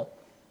vehicle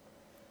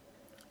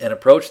and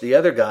approach the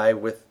other guy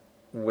with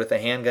a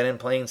handgun in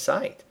plain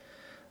sight.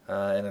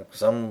 And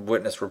some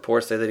witness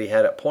reports say that he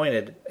had it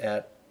pointed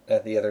at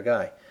the other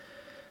guy,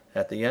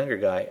 at the younger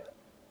guy.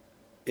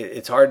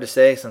 It's hard to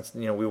say, since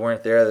we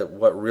weren't there, that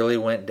what really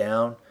went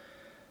down.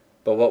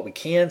 But what we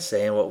can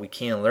say and what we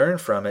can learn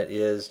from it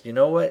is,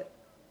 what?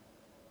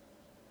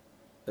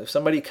 If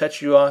somebody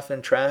cuts you off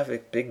in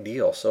traffic, big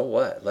deal. So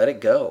what? Let it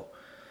go.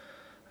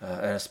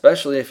 And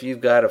especially if you've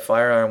got a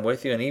firearm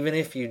with you, and even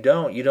if you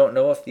don't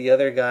know if the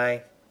other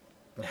guy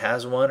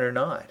has one or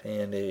not.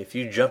 And if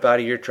you jump out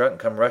of your truck and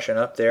come rushing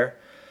up there,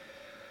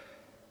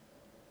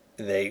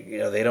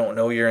 they don't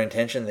know your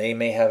intention. They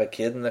may have a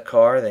kid in the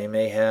car. They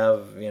may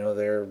have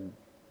their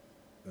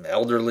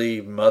elderly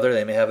mother.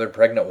 They may have their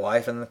pregnant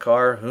wife in the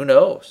car. Who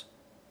knows?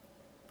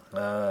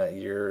 But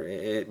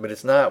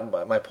it's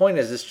not. My point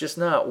is, it's just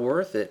not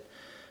worth it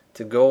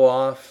to go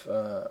off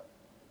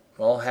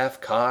all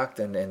half-cocked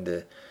and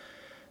to,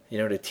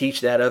 to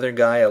teach that other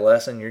guy a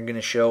lesson you're going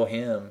to show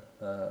him.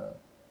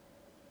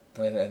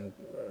 And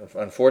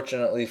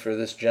unfortunately for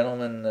this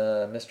gentleman,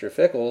 Mr.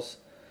 Fickles,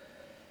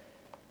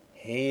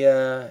 he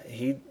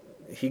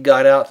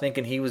got out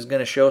thinking he was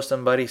going to show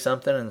somebody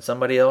something, and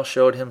somebody else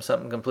showed him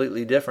something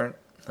completely different.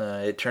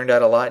 It turned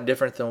out a lot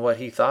different than what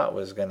he thought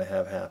was going to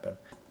have happen.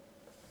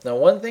 Now,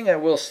 one thing I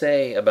will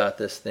say about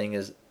this thing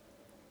is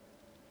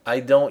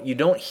you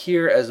don't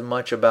hear as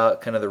much about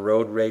kind of the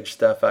road rage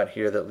stuff out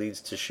here that leads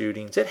to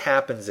shootings. It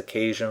happens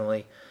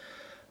occasionally,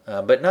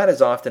 but not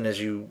as often as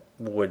you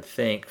would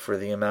think for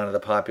the amount of the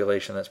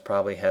population that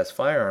probably has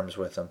firearms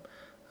with them.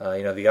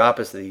 The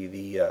opposite,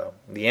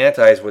 the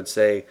antis would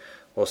say,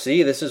 well,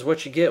 see, this is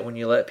what you get when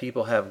you let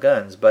people have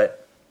guns.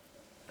 But,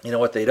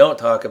 what they don't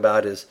talk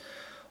about is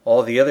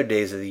all the other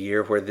days of the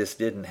year where this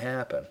didn't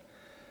happen.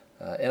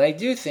 And I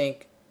do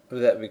think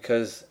that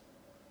because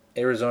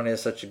Arizona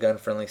is such a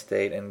gun-friendly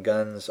state and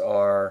guns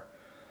are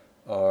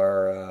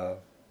part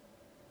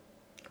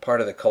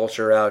of the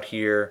culture out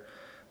here,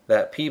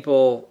 that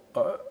people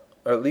or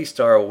at least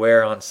are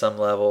aware on some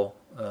level.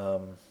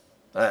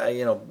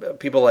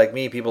 People like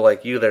me, people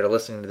like you that are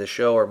listening to the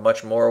show are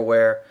much more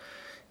aware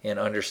and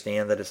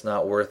understand that it's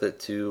not worth it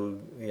to,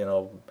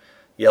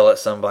 yell at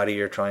somebody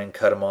or try and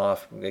cut them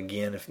off.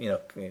 Again, if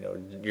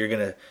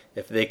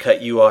if they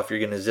cut you off, you're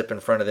gonna zip in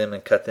front of them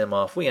and cut them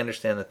off. We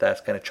understand that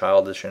that's kind of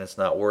childish and it's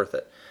not worth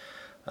it.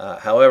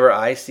 However,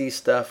 I see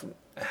stuff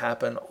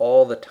happen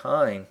all the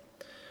time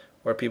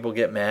where people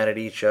get mad at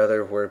each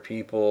other, where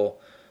people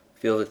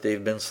feel that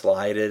they've been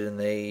slighted, and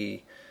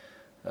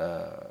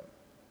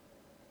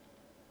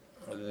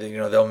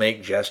they'll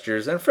make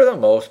gestures, and for the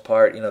most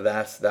part,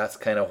 that's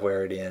kind of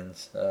where it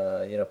ends.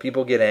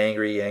 People get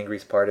angry.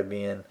 Angry's part of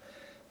being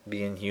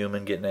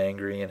human, getting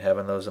angry and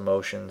having those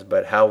emotions.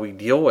 But how we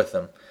deal with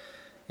them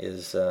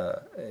is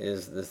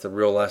the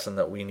real lesson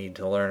that we need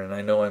to learn. And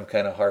I know I'm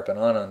kind of harping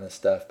on this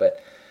stuff,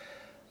 but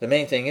the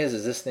main thing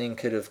is this thing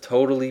could have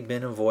totally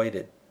been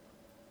avoided.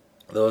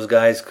 Those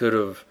guys could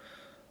have,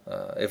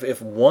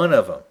 if one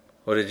of them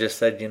would have just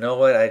said, you know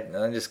what,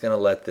 I'm just going to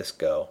let this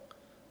go.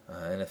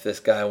 And if this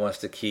guy wants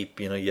to keep,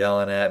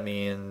 yelling at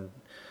me and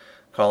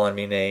calling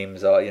me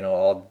names,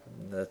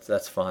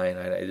 that's fine.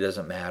 It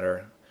doesn't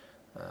matter.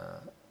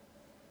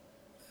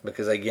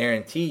 Because I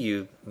guarantee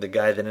you, the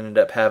guy that ended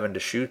up having to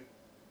shoot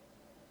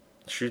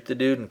the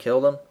dude and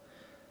kill him,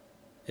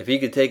 if he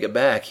could take it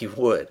back, he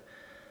would.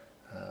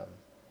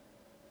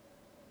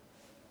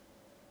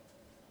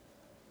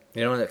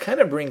 And it kind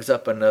of brings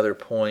up another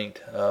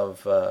point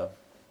of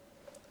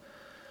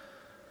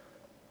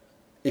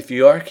if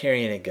you are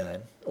carrying a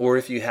gun, or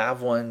if you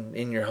have one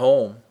in your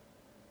home,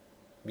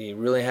 you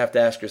really have to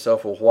ask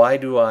yourself, well, why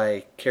do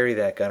I carry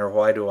that gun, or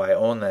why do I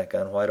own that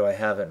gun? Why do I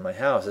have it in my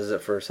house? Is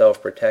it for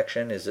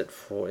self-protection? Is it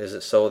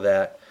so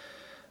that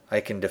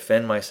I can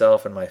defend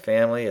myself and my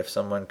family if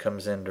someone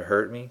comes in to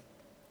hurt me?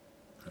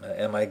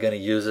 Am I going to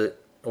use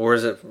it, or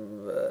is it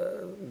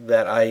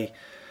that I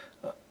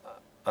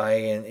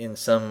in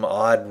some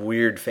odd,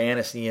 weird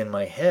fantasy in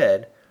my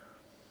head,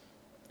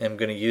 am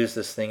going to use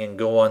this thing and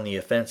go on the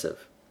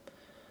offensive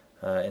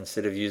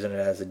instead of using it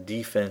as a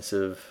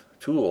defensive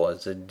tool,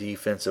 as a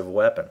defensive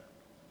weapon?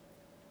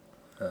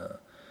 A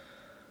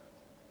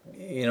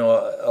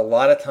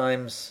lot of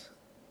times,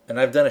 and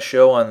I've done a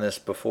show on this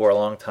before a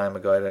long time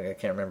ago, I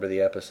can't remember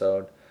the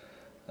episode,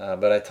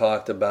 but I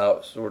talked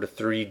about sort of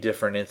 3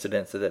 different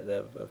incidents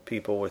of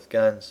people with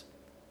guns.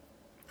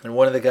 And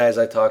one of the guys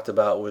I talked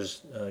about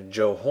was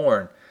Joe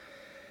Horn,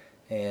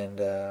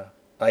 and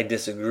I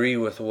disagree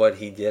with what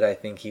he did. I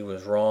think he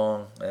was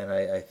wrong, and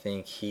I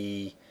think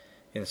he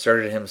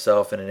inserted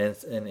himself in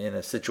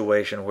a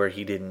situation where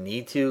he didn't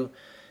need to,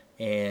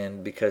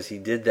 and because he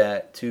did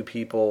that, 2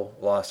 people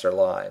lost their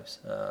lives.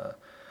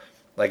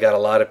 I got a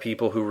lot of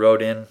people who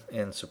wrote in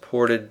and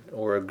supported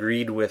or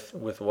agreed with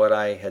what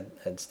I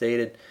had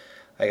stated.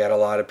 I got a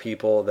lot of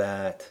people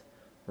that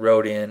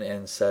wrote in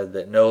and said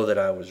that no, that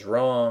I was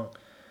wrong,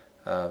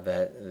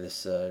 that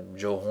this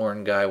Joe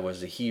Horn guy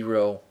was a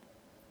hero.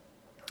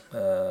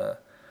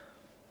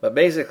 But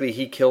basically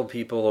he killed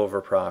people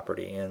over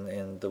property,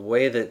 and the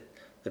way that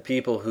the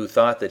people who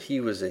thought that he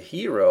was a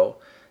hero,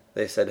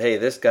 they said, hey,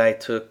 this guy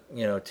took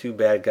 2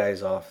 bad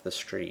guys off the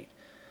street.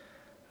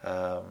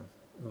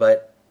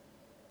 But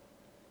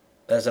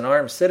as an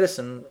armed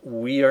citizen,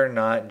 we are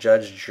not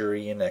judge,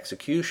 jury, and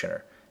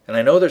executioner. And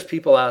I know there's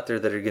people out there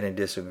that are going to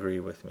disagree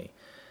with me.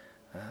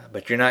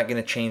 But you're not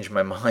going to change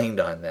my mind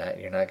on that.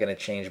 You're not going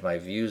to change my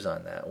views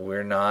on that.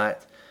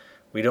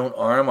 We don't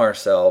arm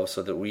ourselves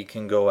so that we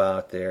can go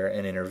out there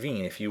and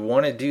intervene. If you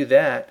want to do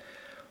that,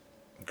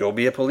 go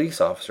be a police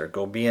officer.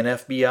 Go be an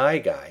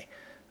FBI guy.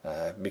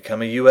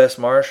 Become a U.S.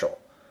 Marshal.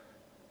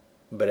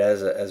 But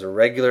as a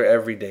regular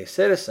everyday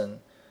citizen,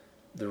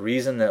 the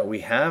reason that we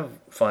have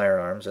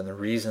firearms and the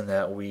reason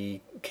that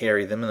we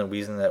carry them and the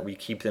reason that we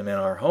keep them in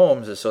our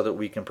homes is so that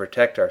we can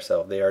protect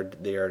ourselves. They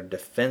are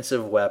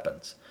defensive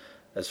weapons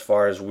as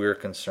far as we're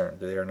concerned.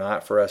 They are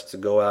not for us to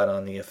go out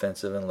on the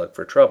offensive and look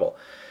for trouble.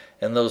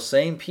 And those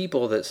same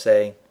people that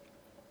say,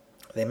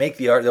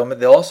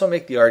 they'll also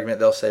make the argument,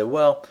 they'll say,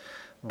 well,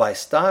 by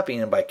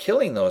stopping and by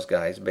killing those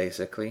guys,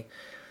 basically,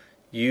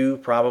 you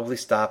probably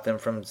stop them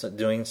from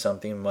doing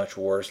something much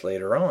worse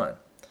later on.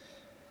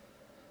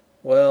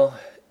 Well,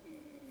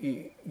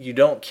 you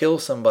don't kill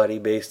somebody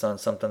based on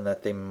something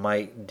that they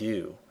might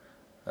do.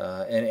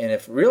 And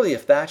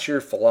if that's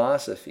your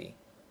philosophy,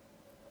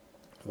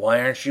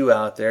 why aren't you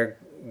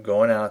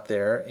going out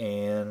there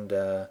and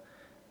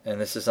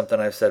this is something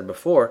I've said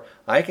before,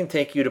 I can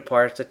take you to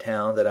parts of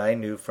town that I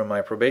knew from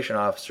my probation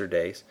officer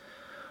days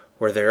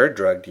where there are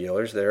drug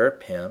dealers, there are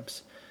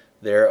pimps,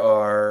 there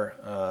are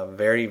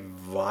very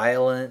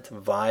violent,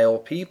 vile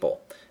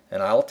people.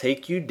 And I'll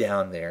take you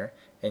down there,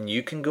 and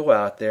you can go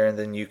out there, and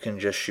then you can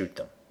just shoot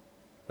them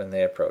when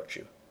they approach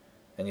you.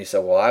 And you say,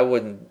 well, I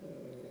wouldn't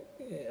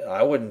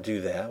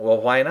do that.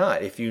 Well, why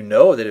not? If you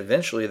know that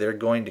eventually they're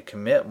going to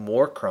commit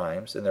more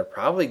crimes, and they're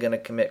probably going to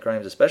commit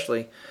crimes,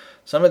 especially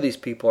some of these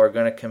people are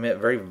going to commit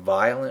very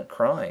violent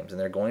crimes, and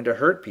they're going to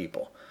hurt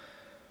people.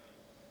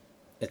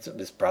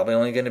 It's probably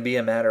only going to be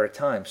a matter of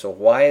time. So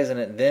why isn't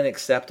it then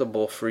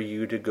acceptable for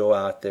you to go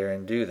out there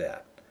and do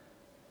that?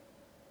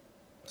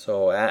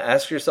 So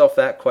ask yourself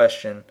that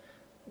question,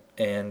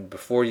 and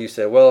before you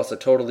say, well, it's a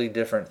totally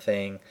different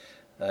thing.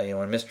 In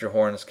Mr.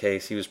 Horn's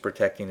case, he was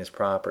protecting his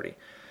property.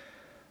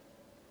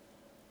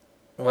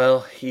 Well,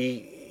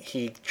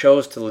 he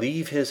chose to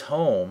leave his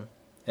home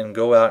and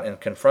go out and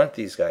confront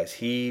these guys.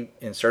 He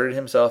inserted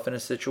himself in a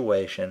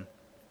situation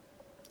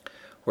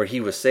where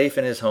he was safe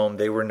in his home.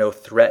 They were no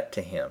threat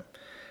to him.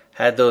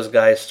 Had those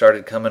guys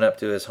started coming up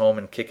to his home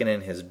and kicking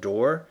in his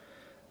door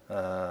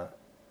and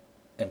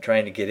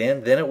trying to get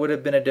in, then it would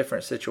have been a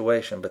different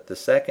situation. But the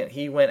second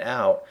he went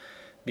out,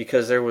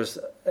 because there was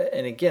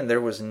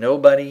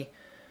nobody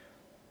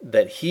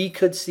that he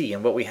could see,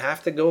 and what we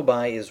have to go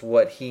by is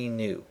what he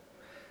knew.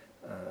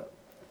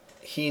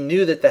 He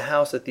knew that the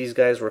house that these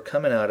guys were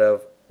coming out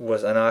of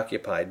was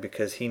unoccupied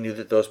because he knew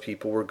that those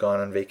people were gone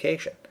on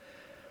vacation.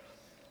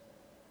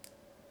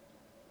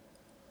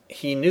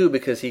 He knew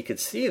because he could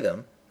see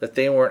them that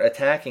they weren't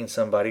attacking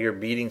somebody or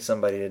beating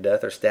somebody to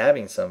death or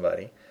stabbing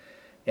somebody.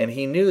 And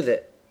he knew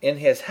that in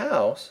his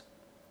house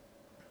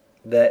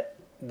that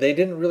they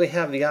didn't really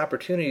have the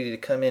opportunity to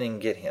come in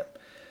and get him.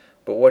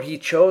 But what he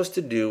chose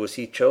to do was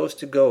he chose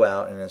to go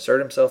out and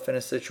insert himself in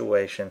a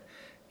situation,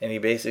 and he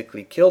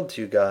basically killed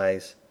two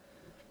guys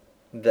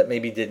that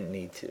maybe didn't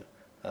need to.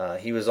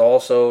 He was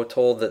also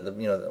told that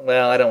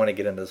I don't want to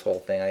get into this whole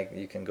thing.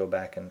 You can go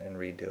back and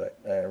redo it,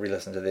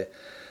 re-listen to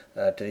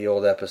the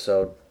old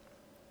episode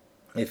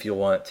if you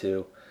want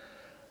to.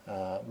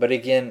 But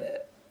again,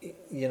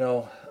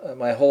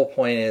 my whole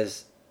point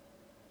is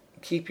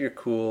keep your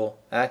cool,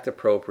 act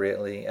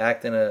appropriately,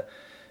 act in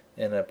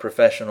a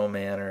professional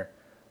manner,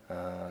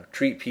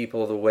 treat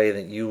people the way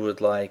that you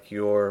would like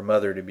your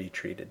mother to be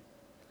treated.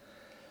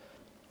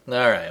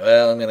 All right,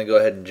 well, I'm going to go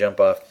ahead and jump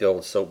off the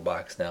old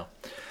soapbox now.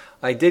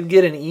 I did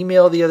get an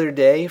email the other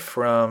day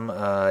from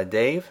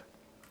Dave,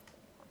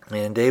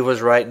 and Dave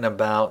was writing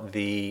about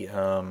the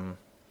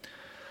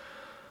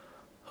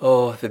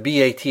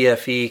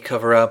BATFE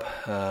cover-up.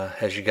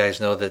 As you guys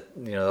know, that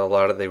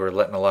they were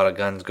letting a lot of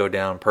guns go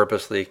down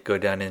purposely, go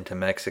down into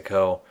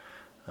Mexico,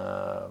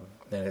 and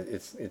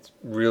it's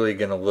really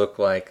going to look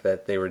like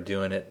that they were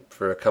doing it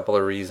for a couple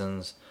of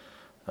reasons.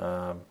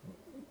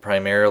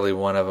 Primarily,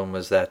 one of them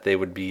was that they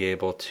would be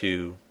able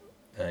to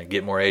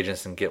get more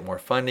agents and get more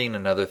funding.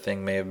 Another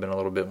thing may have been a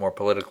little bit more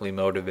politically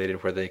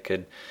motivated, where they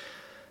could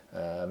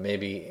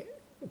maybe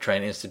try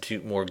and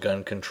institute more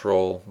gun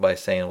control by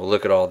saying, well,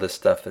 look at all this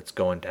stuff that's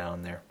going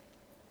down there.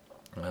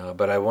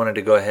 But I wanted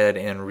to go ahead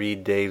and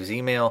read Dave's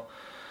email.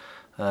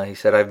 He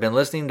said, I've been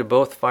listening to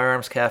both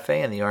Firearms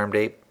Cafe and the Armed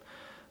Ape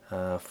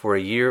for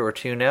a year or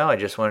two now. I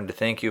just wanted to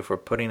thank you for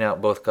putting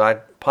out both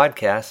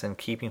podcasts and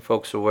keeping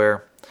folks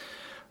aware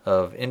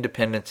of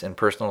independence and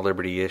personal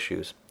liberty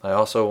issues. I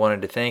also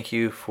wanted to thank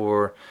you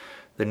for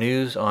the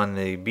news on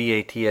the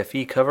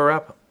BATFE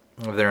cover-up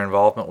of their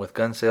involvement with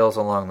gun sales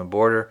along the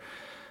border.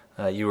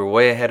 You were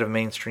way ahead of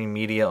mainstream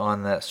media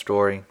on that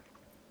story.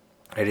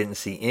 I didn't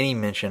see any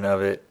mention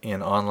of it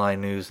in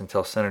online news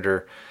until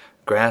Senator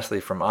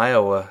Grassley from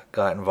Iowa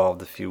got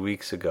involved a few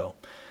weeks ago.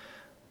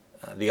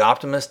 The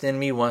optimist in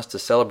me wants to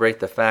celebrate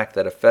the fact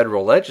that a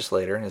federal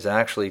legislator is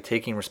actually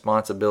taking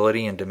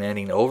responsibility and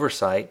demanding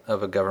oversight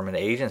of a government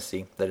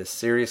agency that is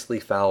seriously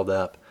fouled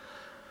up.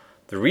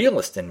 The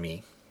realist in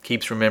me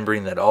keeps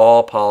remembering that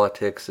all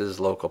politics is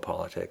local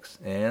politics,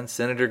 and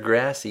Senator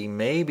Grassley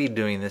may be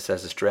doing this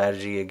as a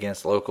strategy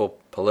against local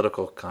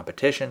political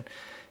competition,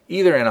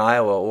 either in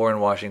Iowa or in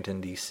Washington,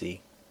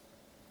 D.C.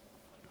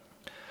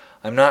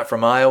 I'm not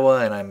from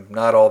Iowa, and I'm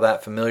not all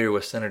that familiar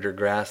with Senator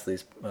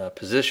Grassley's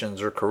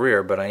positions or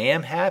career, but I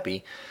am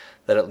happy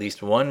that at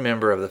least one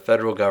member of the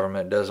federal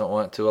government doesn't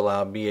want to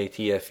allow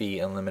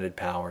BATFE unlimited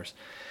powers.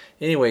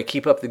 Anyway,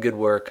 keep up the good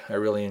work. I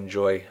really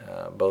enjoy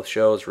both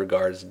shows.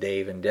 Regards,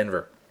 Dave in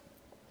Denver.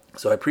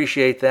 So I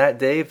appreciate that,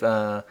 Dave.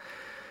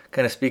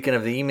 kind of speaking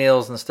of the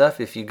emails and stuff,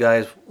 if you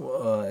guys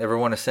ever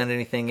want to send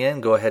anything in,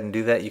 go ahead and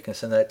do that. You can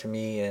send that to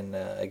me, and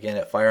again,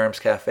 at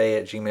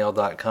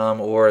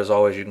firearmscafe@gmail.com, or as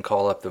always, you can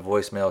call up the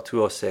voicemail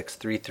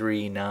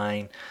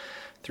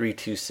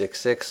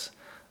 206-339-3266,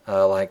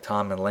 like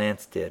Tom and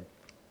Lance did.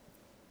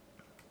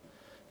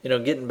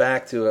 Getting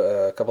back to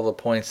a couple of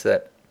points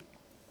that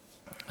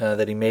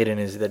that Dave made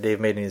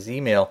in his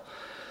email.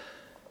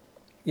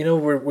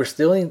 We're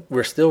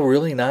still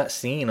really not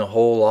seeing a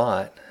whole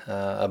lot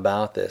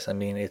about this. I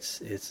mean,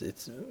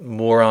 it's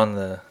more on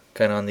the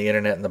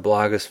internet and the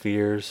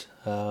blogospheres.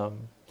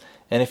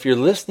 And if you're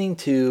listening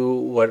to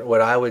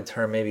what I would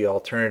term maybe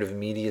alternative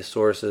media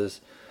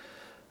sources,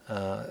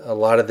 a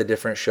lot of the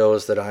different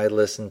shows that I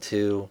listen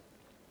to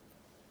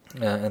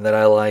and that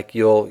I like,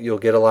 you'll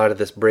get a lot of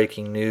this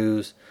breaking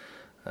news.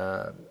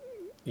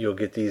 You'll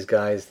get these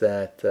guys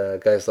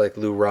guys like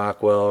Lou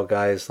Rockwell,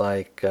 guys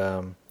like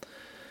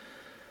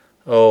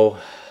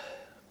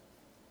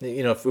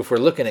if we're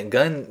looking at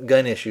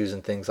gun issues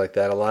and things like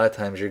that, a lot of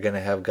times you're going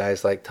to have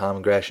guys like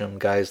Tom Gresham,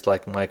 guys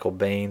like Michael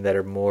Bain that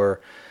are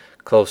more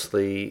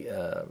closely,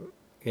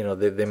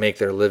 they make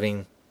their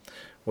living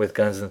with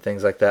guns and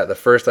things like that. The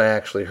first I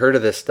actually heard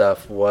of this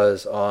stuff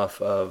was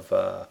off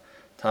of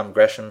Tom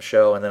Gresham's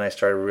show, and then I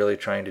started really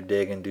trying to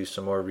dig and do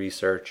some more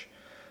research.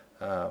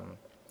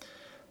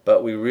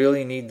 But we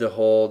really need to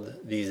hold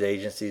these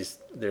agencies,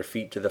 their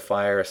feet to the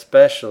fire,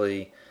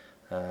 especially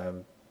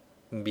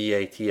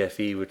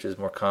BATFE, which is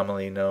more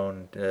commonly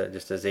known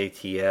just as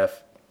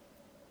ATF.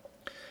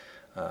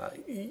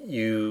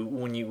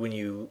 When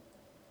you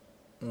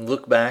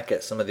look back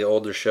at some of the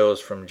older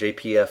shows from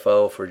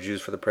JPFO, for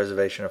Jews for the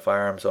Preservation of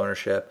Firearms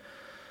Ownership,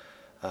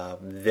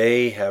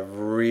 they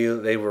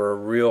were a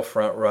real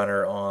front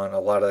runner on a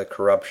lot of the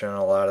corruption,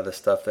 a lot of the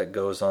stuff that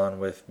goes on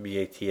with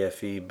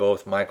BATFE.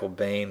 Both Michael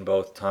Bain,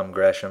 both Tom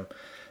Gresham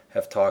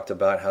have talked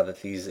about how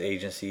that these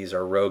agencies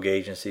are rogue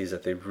agencies,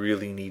 that they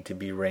really need to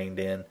be reined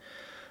in.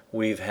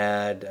 We've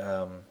had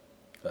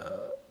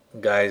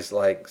guys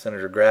like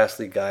Senator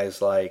Grassley,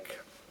 guys like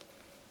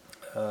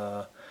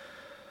Ron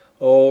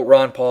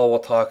Paul. We'll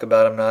talk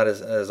about him not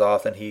as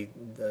often.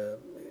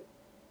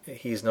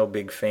 He's no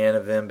big fan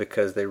of them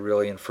because they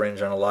really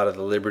infringe on a lot of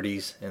the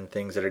liberties and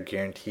things that are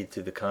guaranteed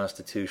through the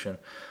Constitution.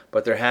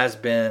 But there has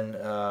been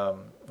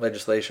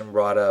legislation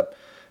brought up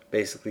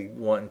basically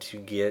wanting to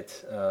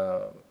get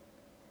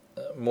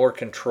more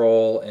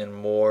control and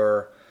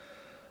more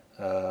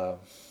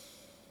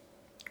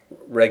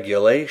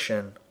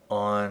regulation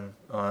on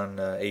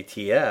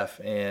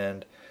ATF,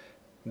 and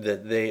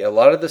that a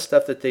lot of the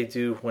stuff that they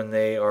do when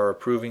they are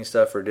approving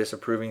stuff or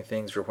disapproving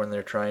things, or when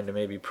they're trying to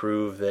maybe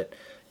prove that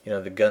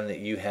the gun that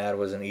you had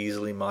was an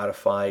easily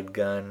modified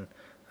gun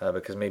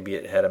because maybe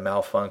it had a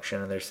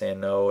malfunction, and they're saying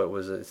no,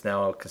 it's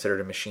now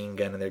considered a machine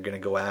gun, and they're going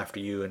to go after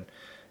you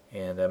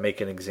and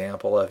make an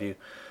example of you.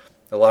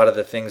 A lot of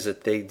the things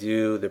that they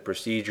do, the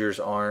procedures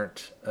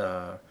aren't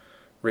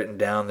written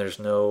down. There's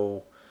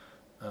no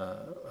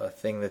a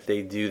thing that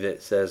they do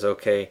that says,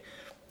 okay,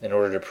 in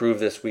order to prove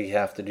this, we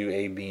have to do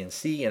A, B, and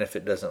C, and if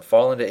it doesn't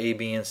fall into A,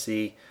 B, and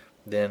C,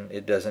 then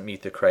it doesn't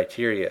meet the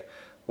criteria.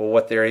 Well,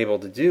 what they're able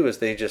to do is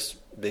they just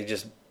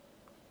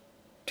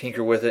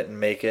tinker with it and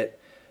make it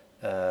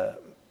to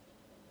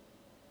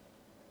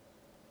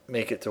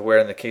where,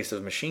 in the case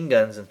of machine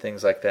guns and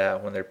things like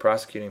that, when they're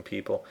prosecuting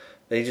people,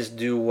 they just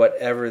do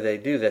whatever they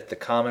do that the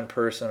common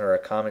person or a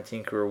common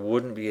tinkerer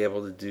wouldn't be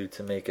able to do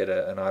to make it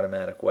an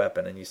automatic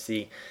weapon. And you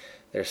see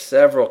there's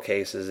several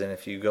cases, and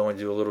if you go and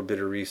do a little bit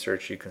of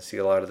research, you can see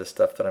a lot of the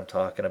stuff that I'm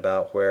talking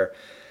about, where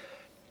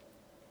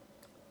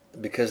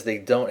because they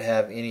don't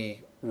have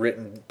any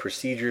written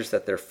procedures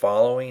that they're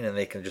following, and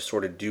they can just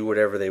sort of do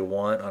whatever they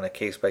want on a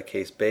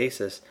case-by-case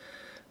basis,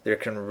 there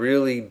can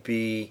really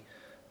be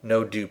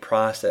no due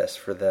process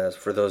for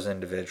those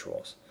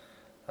individuals.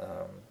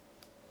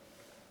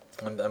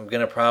 I'm going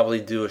to probably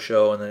do a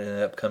show in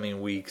the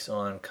upcoming weeks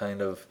on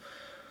kind of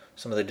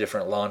some of the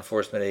different law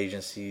enforcement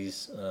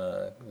agencies,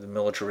 the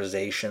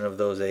militarization of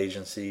those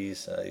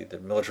agencies, the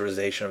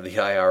militarization of the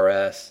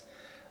IRS,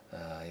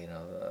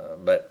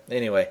 but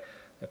anyway,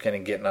 I'm kind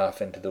of getting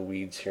off into the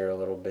weeds here a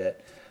little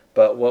bit.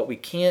 But what we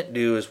can't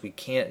do is we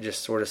can't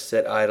just sort of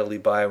sit idly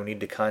by. We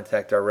need to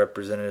contact our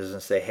representatives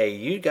and say, hey,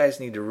 you guys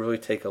need to really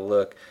take a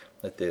look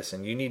at this,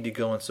 and you need to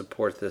go and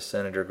support this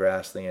Senator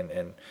Grassley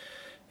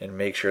and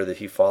make sure that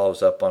he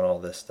follows up on all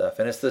this stuff.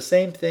 And it's the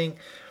same thing,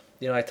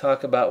 I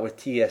talk about with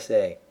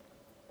TSA.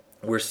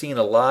 We're seeing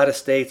a lot of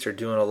states are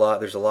doing a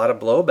lot. There's a lot of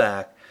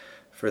blowback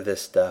for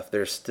this stuff.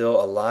 There's still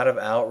a lot of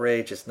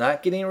outrage. It's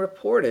not getting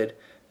reported,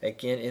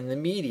 again, in the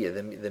media.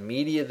 The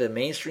media, the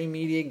mainstream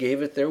media,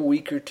 gave it their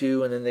week or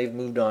two, and then they've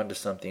moved on to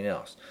something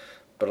else.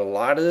 But a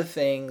lot of the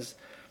things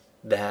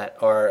that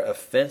are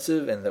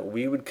offensive and that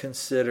we would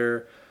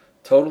consider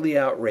totally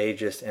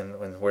outrageous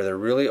and where they're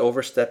really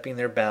overstepping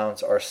their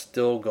bounds are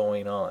still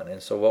going on.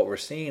 And so what we're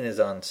seeing is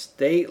on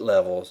state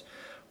levels,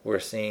 we're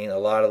seeing a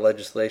lot of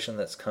legislation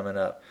that's coming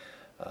up.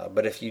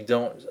 But if you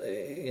don't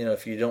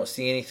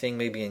see anything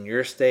maybe in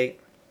your state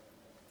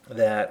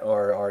that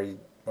are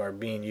are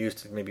being used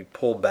to maybe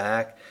pull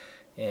back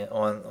and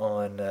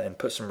and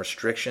put some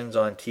restrictions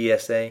on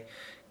TSA.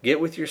 Get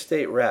with your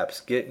state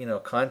reps.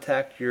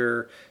 Contact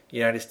your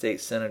United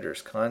States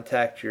senators.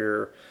 Contact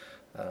your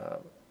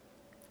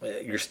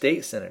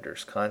state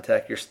senators.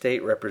 Contact your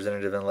state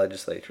representative and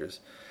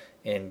legislatures,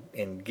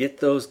 and get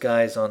those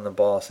guys on the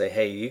ball. Say,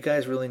 hey, you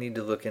guys really need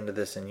to look into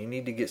this, and you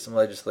need to get some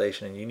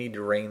legislation, and you need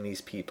to rein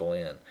these people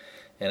in.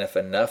 And if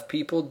enough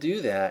people do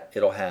that,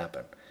 it'll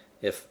happen.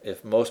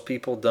 If most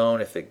people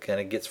don't, if it kind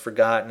of gets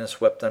forgotten and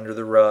swept under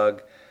the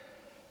rug,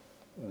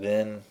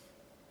 then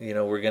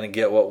we're going to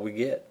get what we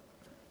get.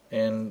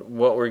 And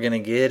what we're going to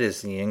get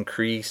is the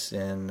increase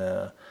in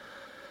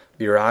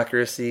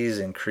bureaucracies,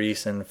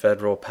 increase in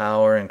federal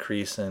power,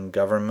 increase in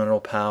governmental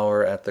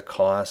power at the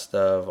cost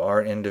of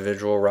our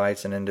individual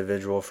rights and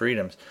individual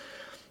freedoms.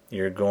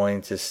 You're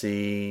going to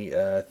see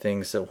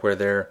things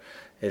where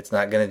it's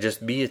not going to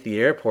just be at the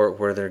airport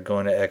where they're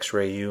going to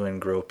x-ray you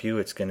and grope you.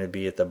 It's going to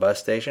be at the bus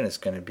station. It's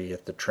going to be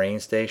at the train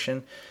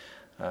station.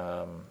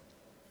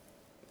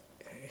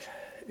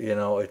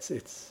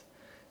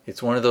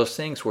 It's one of those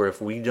things where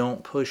if we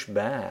don't push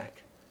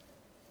back,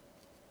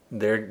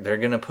 they're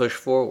going to push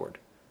forward,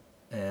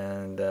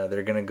 and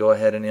they're going to go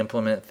ahead and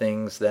implement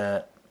things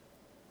that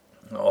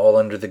all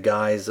under the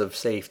guise of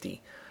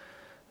safety.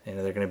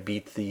 They're going to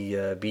beat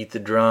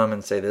the drum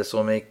and say this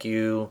will make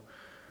you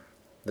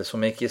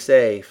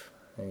safe,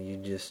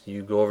 and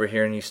you go over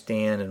here and you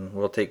stand, and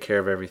we'll take care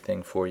of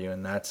everything for you.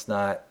 And that's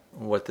not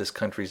what this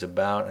country's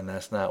about, and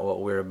that's not what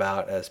we're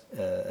about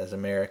as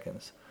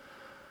Americans.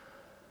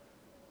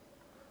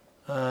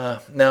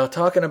 Now,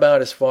 talking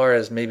about as far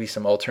as maybe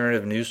some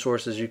alternative news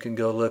sources you can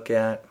go look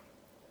at,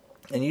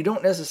 and you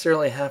don't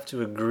necessarily have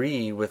to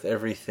agree with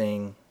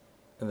everything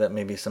that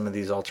maybe some of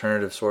these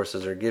alternative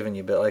sources are giving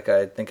you, but like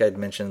I think I'd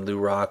mentioned, Lew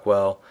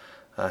Rockwell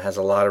has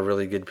a lot of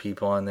really good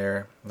people on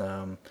there.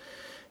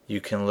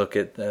 You can look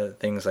at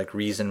things like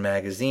Reason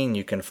Magazine.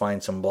 You can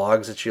find some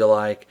blogs that you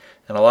like,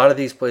 and a lot of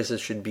these places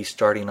should be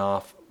starting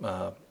off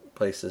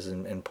places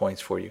and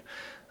points for you.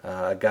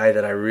 A guy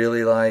that I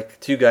really like,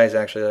 two guys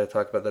actually that I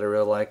talk about that I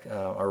really like,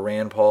 are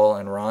Rand Paul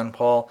and Ron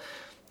Paul.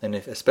 And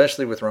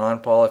especially with Ron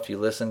Paul, if you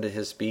listen to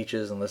his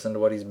speeches and listen to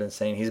what he's been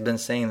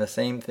saying the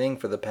same thing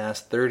for the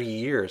past 30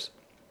 years.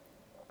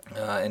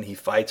 And he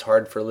fights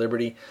hard for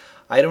liberty.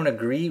 I don't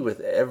agree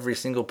with every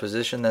single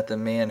position that the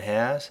man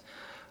has,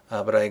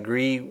 but I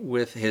agree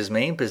with his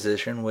main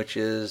position, which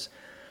is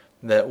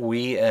that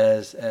we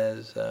as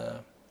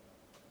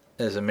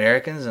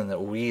Americans and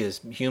that we as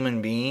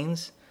human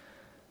beings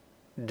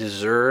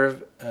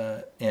deserve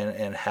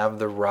and have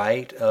the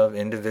right of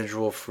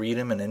individual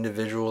freedom and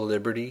individual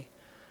liberty,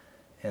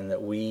 and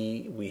that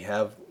we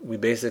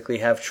basically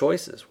have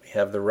choices. We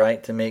have the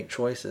right to make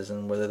choices,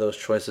 and whether those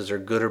choices are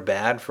good or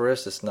bad for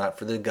us, it's not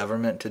for the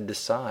government to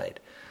decide.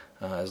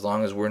 As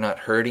long as we're not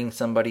hurting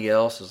somebody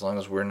else, as long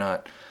as we're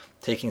not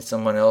taking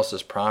someone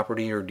else's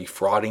property or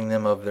defrauding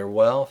them of their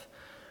wealth,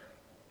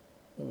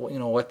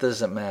 what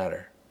does it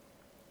matter?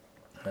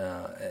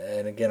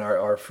 And again,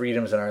 our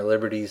freedoms and our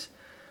liberties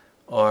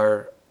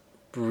are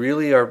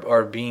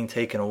being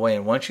taken away.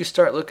 And once you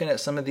start looking at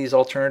some of these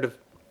alternative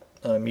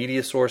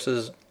media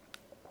sources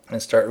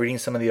and start reading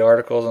some of the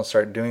articles and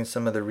start doing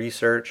some of the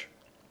research,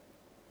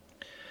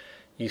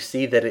 you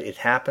see that it's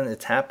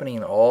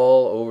happening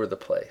all over the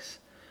place.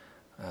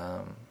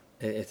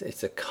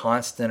 It's a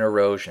constant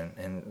erosion,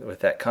 and with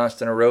that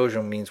constant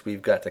erosion means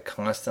we've got to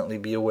constantly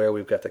be aware,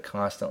 we've got to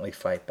constantly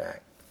fight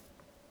back.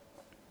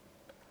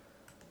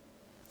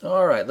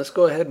 All right, let's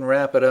go ahead and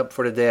wrap it up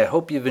for today. I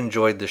hope you've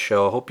enjoyed the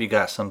show. I hope you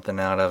got something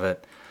out of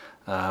it.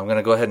 I'm going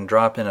to go ahead and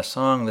drop in a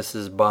song. This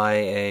is by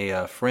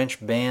a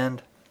French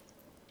band,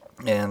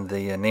 and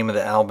the name of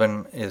the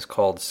album is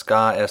called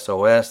Ska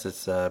SOS.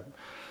 It's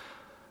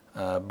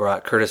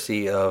brought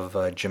courtesy of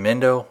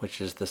Jamendo, which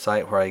is the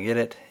site where I get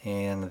it,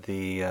 and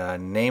the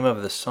name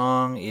of the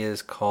song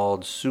is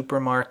called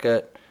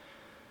Supermarket,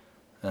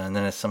 and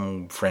then it's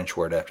some French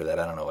word after that.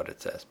 I don't know what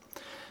it says.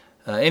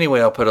 Anyway,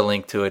 I'll put a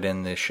link to it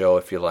in the show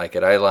if you like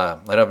it. I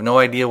have no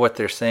idea what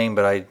they're saying,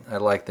 but I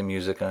like the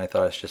music and I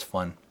thought it's just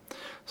fun.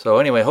 So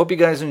anyway, hope you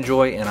guys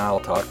enjoy, and I'll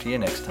talk to you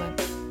next time.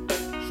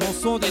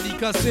 Chanson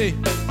dédicacée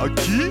à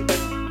qui?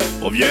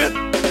 Aux vieux?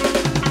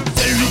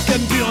 C'est le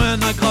week-end, plus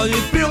rien à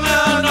grailler, plus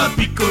rien à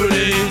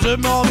picoler. Je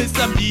m'en vais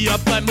samedi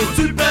après-midi au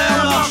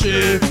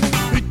supermarché.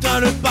 Putain,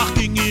 le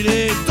parking il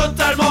est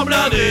totalement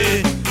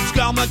blindé.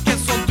 J'garde ma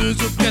caisse en deux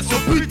occasions,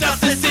 putain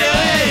c'est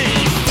serré.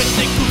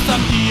 Fais tes coups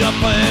samedi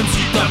après,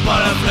 si t'as pas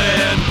la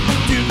flemme.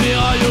 Tu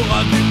verras,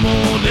 y'aura du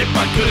monde et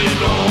pas que les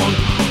blondes.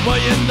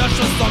 Moyenne d'âge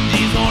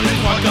 70 ans, les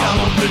trois quarts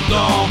n'ont plus le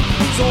temps.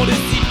 Sont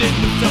décidés de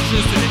nous faire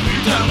chier ces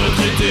putains de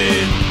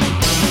retraités.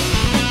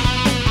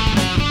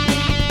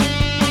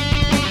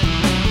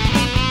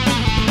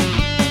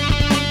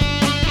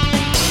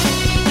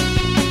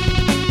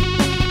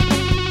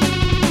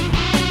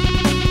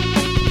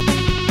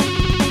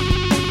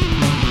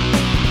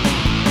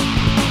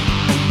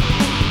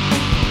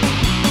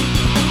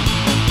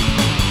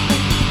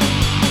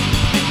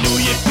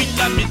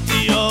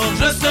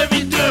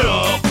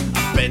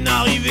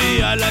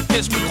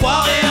 qu'est-ce que je me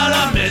croirais à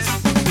la messe.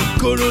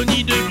 Une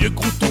colonie de vieux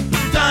croutons,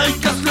 putain, ils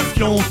cassent le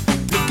fion.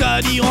 Le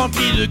caddie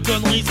rempli de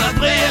conneries, ça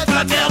devrait être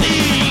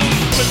interdit.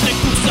 Fais tes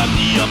courses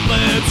samedi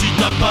après, si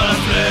t'as pas la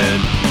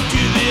flemme. Tu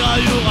verras,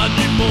 y aura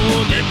du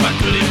monde et pas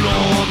que les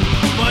blondes.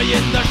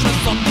 Moyenne d'âge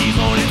 70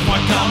 ans, les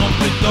trois quarts n'ont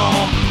plus de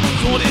temps.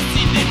 Ils ont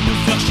décidé de nous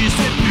faire chier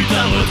ces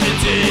putains de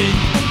retraités.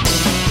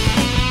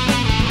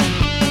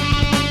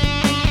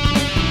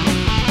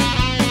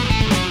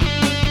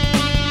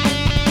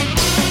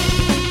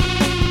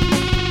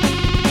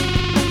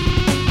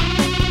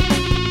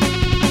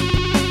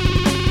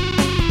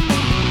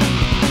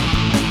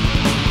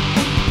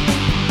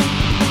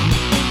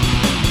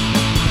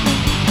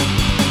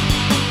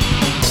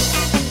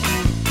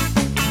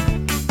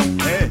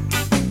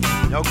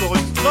 Encore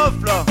une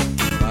strophe là.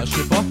 Bah je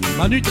sais pas.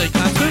 Manu, t'as écrit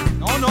un truc?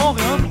 Non,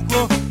 rien,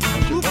 pourquoi?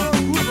 Coupe.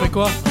 On fait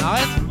quoi? On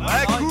arrête?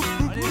 Ouais, coupe.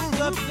 Allez,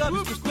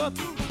 stop.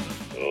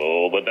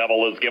 Oh, the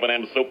devil has given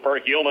him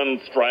superhuman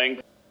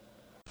strength.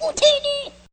 Houdini!